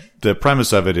 Yeah, the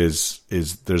premise of it is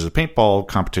there's a paintball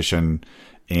competition,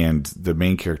 and the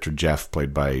main character Jeff,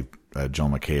 played by Joel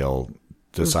McHale,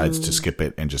 decides to skip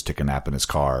it and just take a nap in his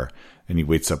car. And he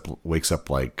wakes up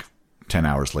like 10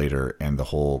 hours later, and the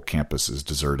whole campus is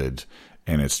deserted.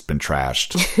 And it's been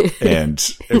trashed,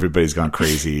 and everybody's gone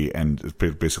crazy, and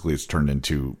basically it's turned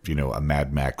into, a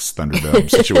Mad Max Thunderdome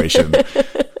situation.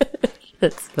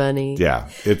 That's funny. Yeah,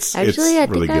 it's actually, I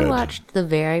think good. I watched the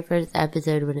very first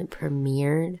episode when it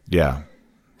premiered. Yeah,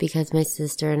 because my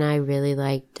sister and I really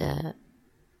liked the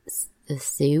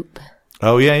Soup.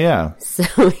 Oh yeah. So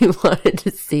we wanted to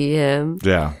see him.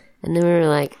 Yeah, and then we were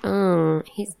like, oh,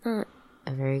 he's not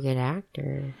a very good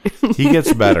actor. He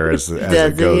gets better as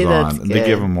it goes on. Good. They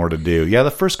give him more to do. Yeah,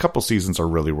 the first couple seasons are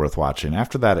really worth watching.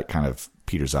 After that, it kind of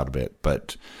peters out a bit,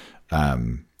 but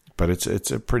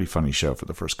it's a pretty funny show for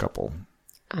the first couple.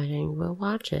 I think we'll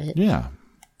watch it. Yeah.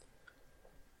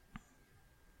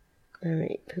 All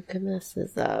right, Puka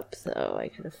messes up, so I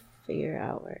gotta figure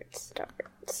out where it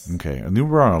starts. Okay, and then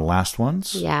we're on our last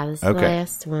ones. Yeah, this is the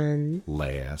last one.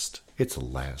 It's the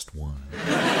last one.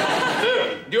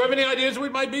 Do you have any ideas who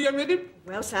it might be, young lady?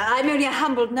 Well, sir, I'm only a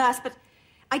humbled nurse, but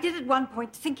I did at one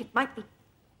point think it might be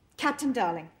Captain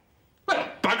Darling. Well,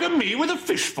 bugger me with a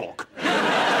fish fork.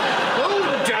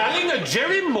 Oh, Darling, a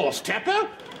Jerry Morse tapper?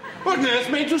 What nurse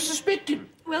made you suspect him?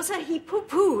 Well, sir, he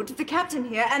poo-pooed the captain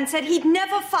here and said he'd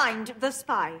never find the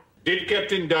spy. Did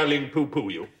Captain Darling poo-poo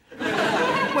you?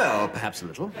 Well, perhaps a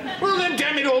little. Well, then,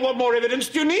 damn it all, what more evidence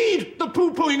do you need? The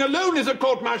poo-pooing alone is a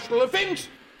court-martial offense.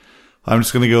 I'm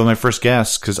just going to go with my first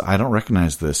guess because I don't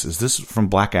recognize this. Is this from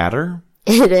Blackadder?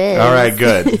 It is. All right,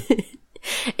 good.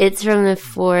 It's from the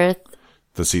 4th.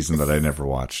 The season that I never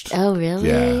watched. Oh, really?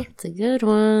 Yeah. It's a good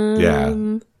one.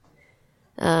 Yeah.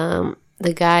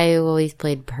 The guy who always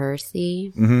played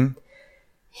Percy. Mm-hmm.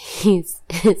 His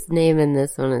name in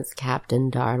this one is Captain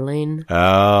Darling.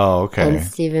 Oh, okay. And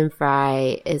Stephen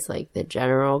Fry is like the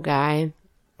general guy.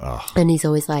 Oh. And he's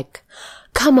always like,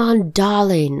 come on,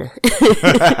 darling.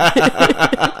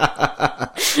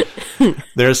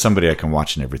 There's somebody I can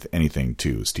watch in anything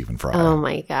too, Stephen Fry. Oh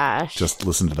my gosh. Just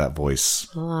listen to that voice.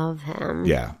 Love him.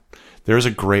 Yeah. There's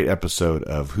a great episode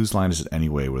of Whose Line Is It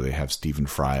Anyway where they have Stephen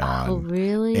Fry on. Oh,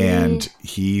 really? And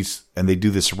they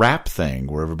do this rap thing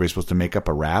where everybody's supposed to make up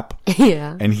a rap.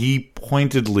 Yeah. And he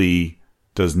pointedly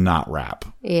does not rap.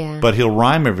 Yeah. But he'll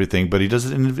rhyme everything, but he does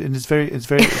it and it's very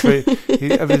there's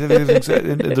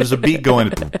a beat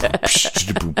going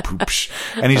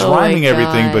and he's rhyming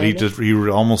everything, but he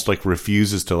almost like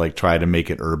refuses to like try to make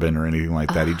it urban or anything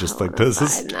like that. He just like does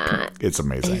this. It's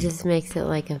amazing. He just makes it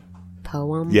like a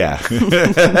poem. Yeah.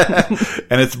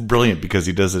 And it's brilliant because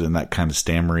he does it in that kind of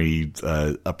stammery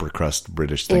upper crust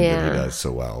British thing that he does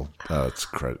so well. It's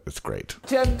great.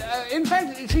 In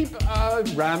fact, sheep,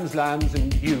 rams, lambs,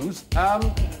 and ewes are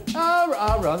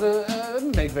rather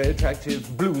make very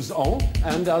attractive blouses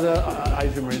and other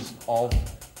items of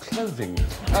clothing.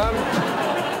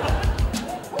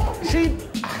 Sheep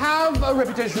have a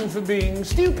reputation for being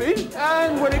stupid,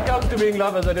 and when it comes to being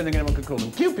lovers, I don't think anyone could call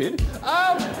them Cupid.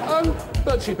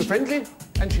 But sheep are friendly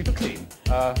and sheep are clean.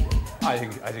 I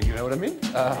think you know what I mean.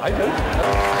 I don't.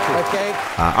 Okay.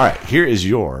 All right, here is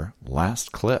your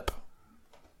last clip.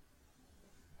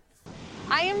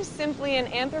 I am simply an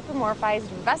anthropomorphized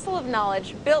vessel of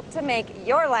knowledge built to make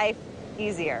your life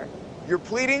easier. Your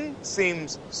pleading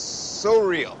seems so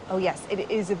real. Oh yes,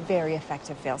 it is a very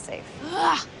effective failsafe.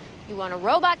 Ugh. You want a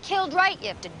robot killed right, you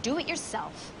have to do it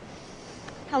yourself.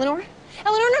 Eleanor,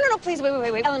 no, please,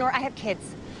 wait. Eleanor, I have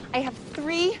kids. I have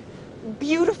 3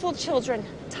 beautiful children.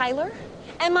 Tyler,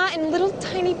 Emma, and little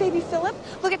tiny baby Philip.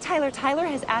 Look at Tyler. Tyler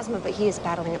has asthma, but he is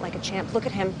battling it like a champ. Look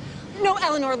at him. No,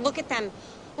 Eleanor, look at them.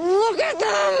 Look at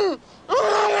them!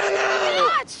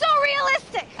 Oh, it's so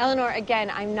realistic! Eleanor,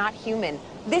 again, I'm not human.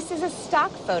 This is a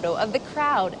stock photo of the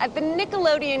crowd at the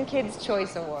Nickelodeon Kids'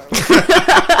 Choice Awards.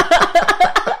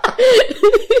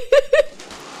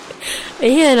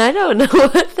 Ian, I don't know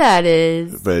what that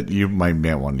is. But you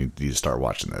might want to start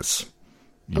watching this.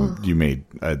 You made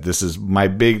this is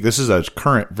a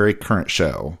very current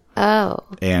show. Oh.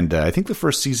 And I think the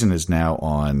first season is now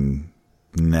on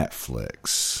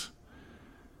Netflix.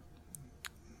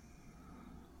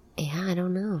 Yeah, I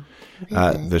don't know.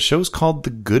 The show's called The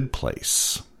Good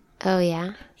Place. Oh,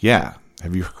 yeah? Yeah.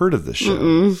 Have you heard of this show?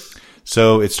 Mm-mm.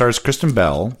 So it stars Kristen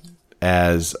Bell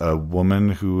as a woman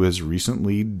who has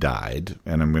recently died.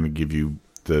 And I'm going to give you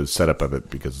the setup of it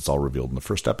because it's all revealed in the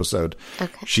first episode.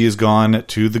 Okay. She has gone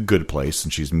to the good place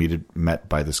and she's met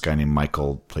by this guy named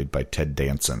Michael, played by Ted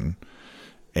Danson.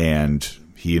 And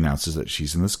he announces that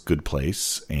she's in this good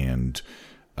place. And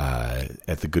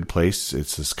at the good place,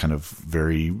 it's this kind of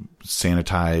very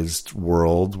sanitized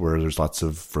world where there's lots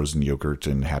of frozen yogurt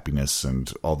and happiness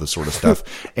and all this sort of stuff.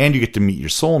 And you get to meet your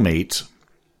soulmate,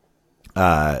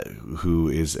 who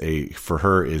is for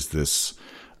her is this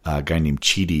guy named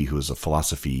Chidi, who is a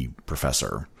philosophy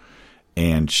professor.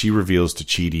 And she reveals to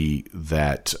Chidi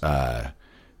that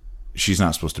she's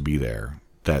not supposed to be there,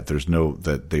 that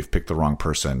that they've picked the wrong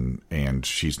person and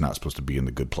she's not supposed to be in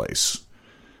the good place.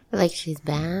 Like she's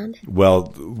bad? Well,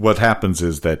 what happens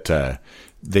is that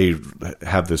they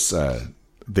have this.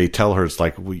 They tell her it's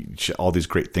like all these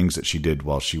great things that she did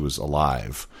while she was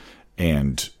alive,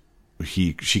 and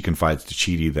she confides to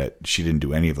Chidi that she didn't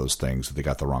do any of those things. That they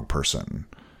got the wrong person,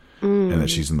 and that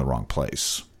she's in the wrong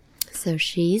place. So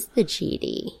she's the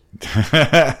Chidi.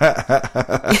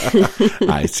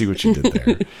 I see what you did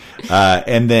there.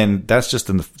 And then that's just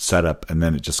in the setup, and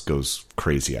then it just goes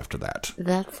crazy after that.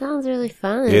 That sounds really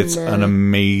fun. It's an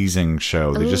amazing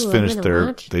show. They just finished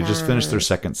their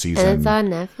second season. And it's on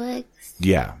Netflix?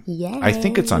 Yeah. Yay. I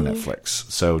think it's on Netflix.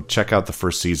 So check out the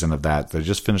first season of that. They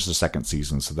just finished the second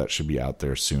season, so that should be out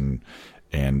there soon.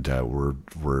 And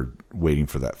we're waiting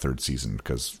for that third season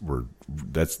because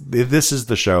this is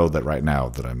the show that right now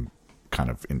that I'm kind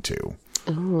of into.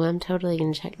 Ooh, I'm totally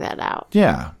gonna check that out.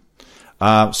 Yeah.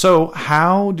 So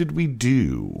how did we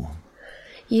do?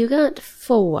 You got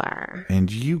 4.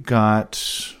 And you got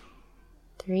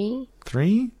 3.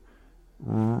 3?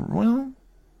 Well,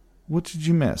 what did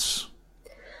you miss?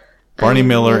 Barney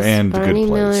Miller and The Good Place. Barney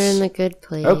Miller and The Good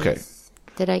Place. Okay.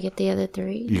 Did I get the other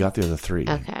 3? You got the other 3.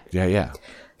 Okay. Yeah.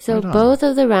 So right both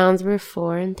of the rounds were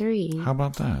 4 and 3. How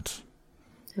about that?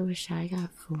 I wish I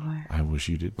got 4. I wish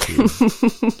you did too.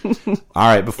 All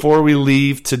right, before we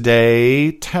leave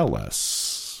today, tell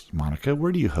us, Monica,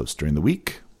 where do you host during the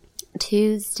week?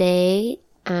 Tuesday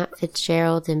at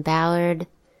Fitzgerald in Ballard.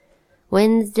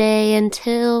 Wednesday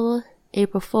until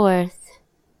April 4th,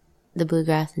 the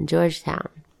Bluegrass in Georgetown.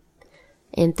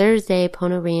 And Thursday,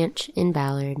 Pono Ranch in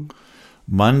Ballard.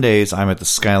 Mondays, I'm at the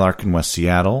Skylark in West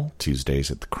Seattle. Tuesdays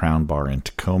at the Crown Bar in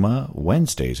Tacoma.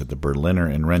 Wednesdays at the Berliner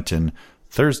in Renton.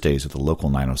 Thursdays at the Local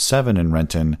 907 in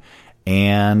Renton.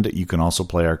 And you can also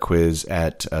play our quiz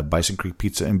at Bison Creek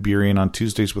Pizza and Burien on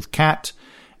Tuesdays with Kat,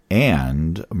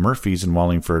 and Murphy's in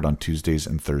Wallingford on Tuesdays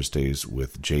and Thursdays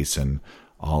with Jason.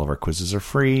 All of our quizzes are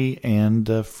free. And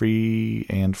there's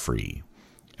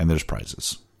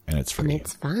prizes. And it's free.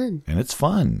 And it's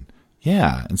fun.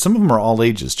 Yeah. And some of them are all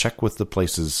ages. Check with the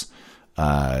places.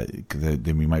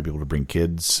 Then we might be able to bring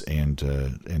kids and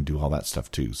do all that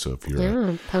stuff too. So if you're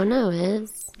Pono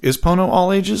is Pono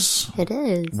all ages? It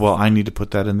is. Well, I need to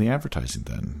put that in the advertising.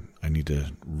 Then I need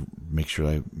to make sure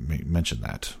I mention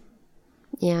that.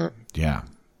 Yeah.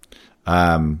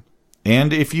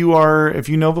 And if you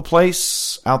know of a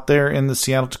place out there in the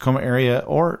Seattle Tacoma area,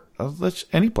 or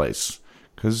any place,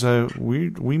 because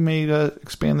we may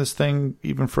expand this thing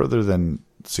even further than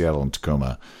Seattle and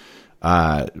Tacoma.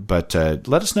 But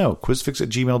let us know.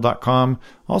 Quizfix@gmail.com.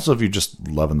 Also, if you're just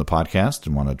loving the podcast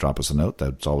and want to drop us a note,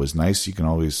 that's always nice. You can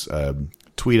always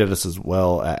tweet at us as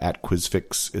well. At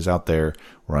Quizfix is out there.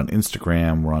 We're on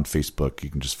Instagram. We're on Facebook. You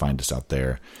can just find us out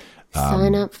there.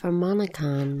 Sign up for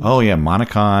Monicon. Oh, yeah.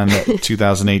 Monicon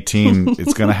 2018.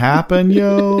 It's going to happen,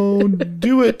 yo.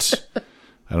 Do it.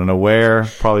 I don't know where.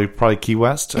 Probably Key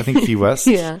West. I think Key West.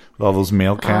 Yeah. With all those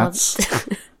male cats.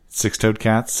 Six-toed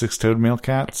cats, six-toed male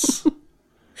cats.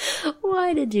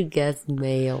 Why did you guess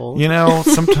male?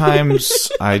 Sometimes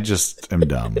I just am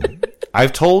dumb.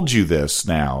 I've told you this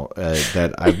now,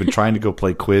 that I've been trying to go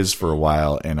play quiz for a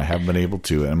while, and I haven't been able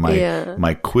to. And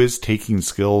my quiz-taking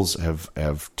skills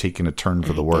have taken a turn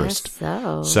for the worst.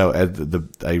 So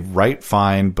I write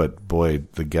fine, but boy,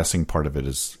 the guessing part of it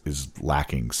is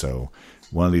lacking. So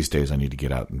one of these days I need to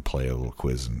get out and play a little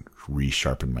quiz and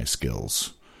resharpen my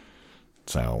skills.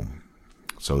 So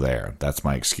there. That's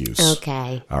my excuse.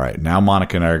 Okay. All right. Now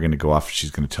Monica and I are going to go off.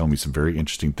 She's going to tell me some very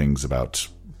interesting things about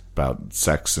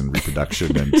sex and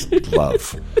reproduction and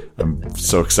love. I'm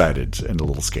so excited and a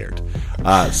little scared.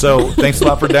 So thanks a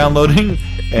lot for downloading,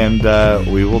 and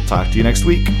we will talk to you next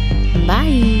week.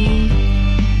 Bye.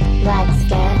 Let's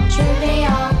get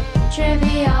trivia.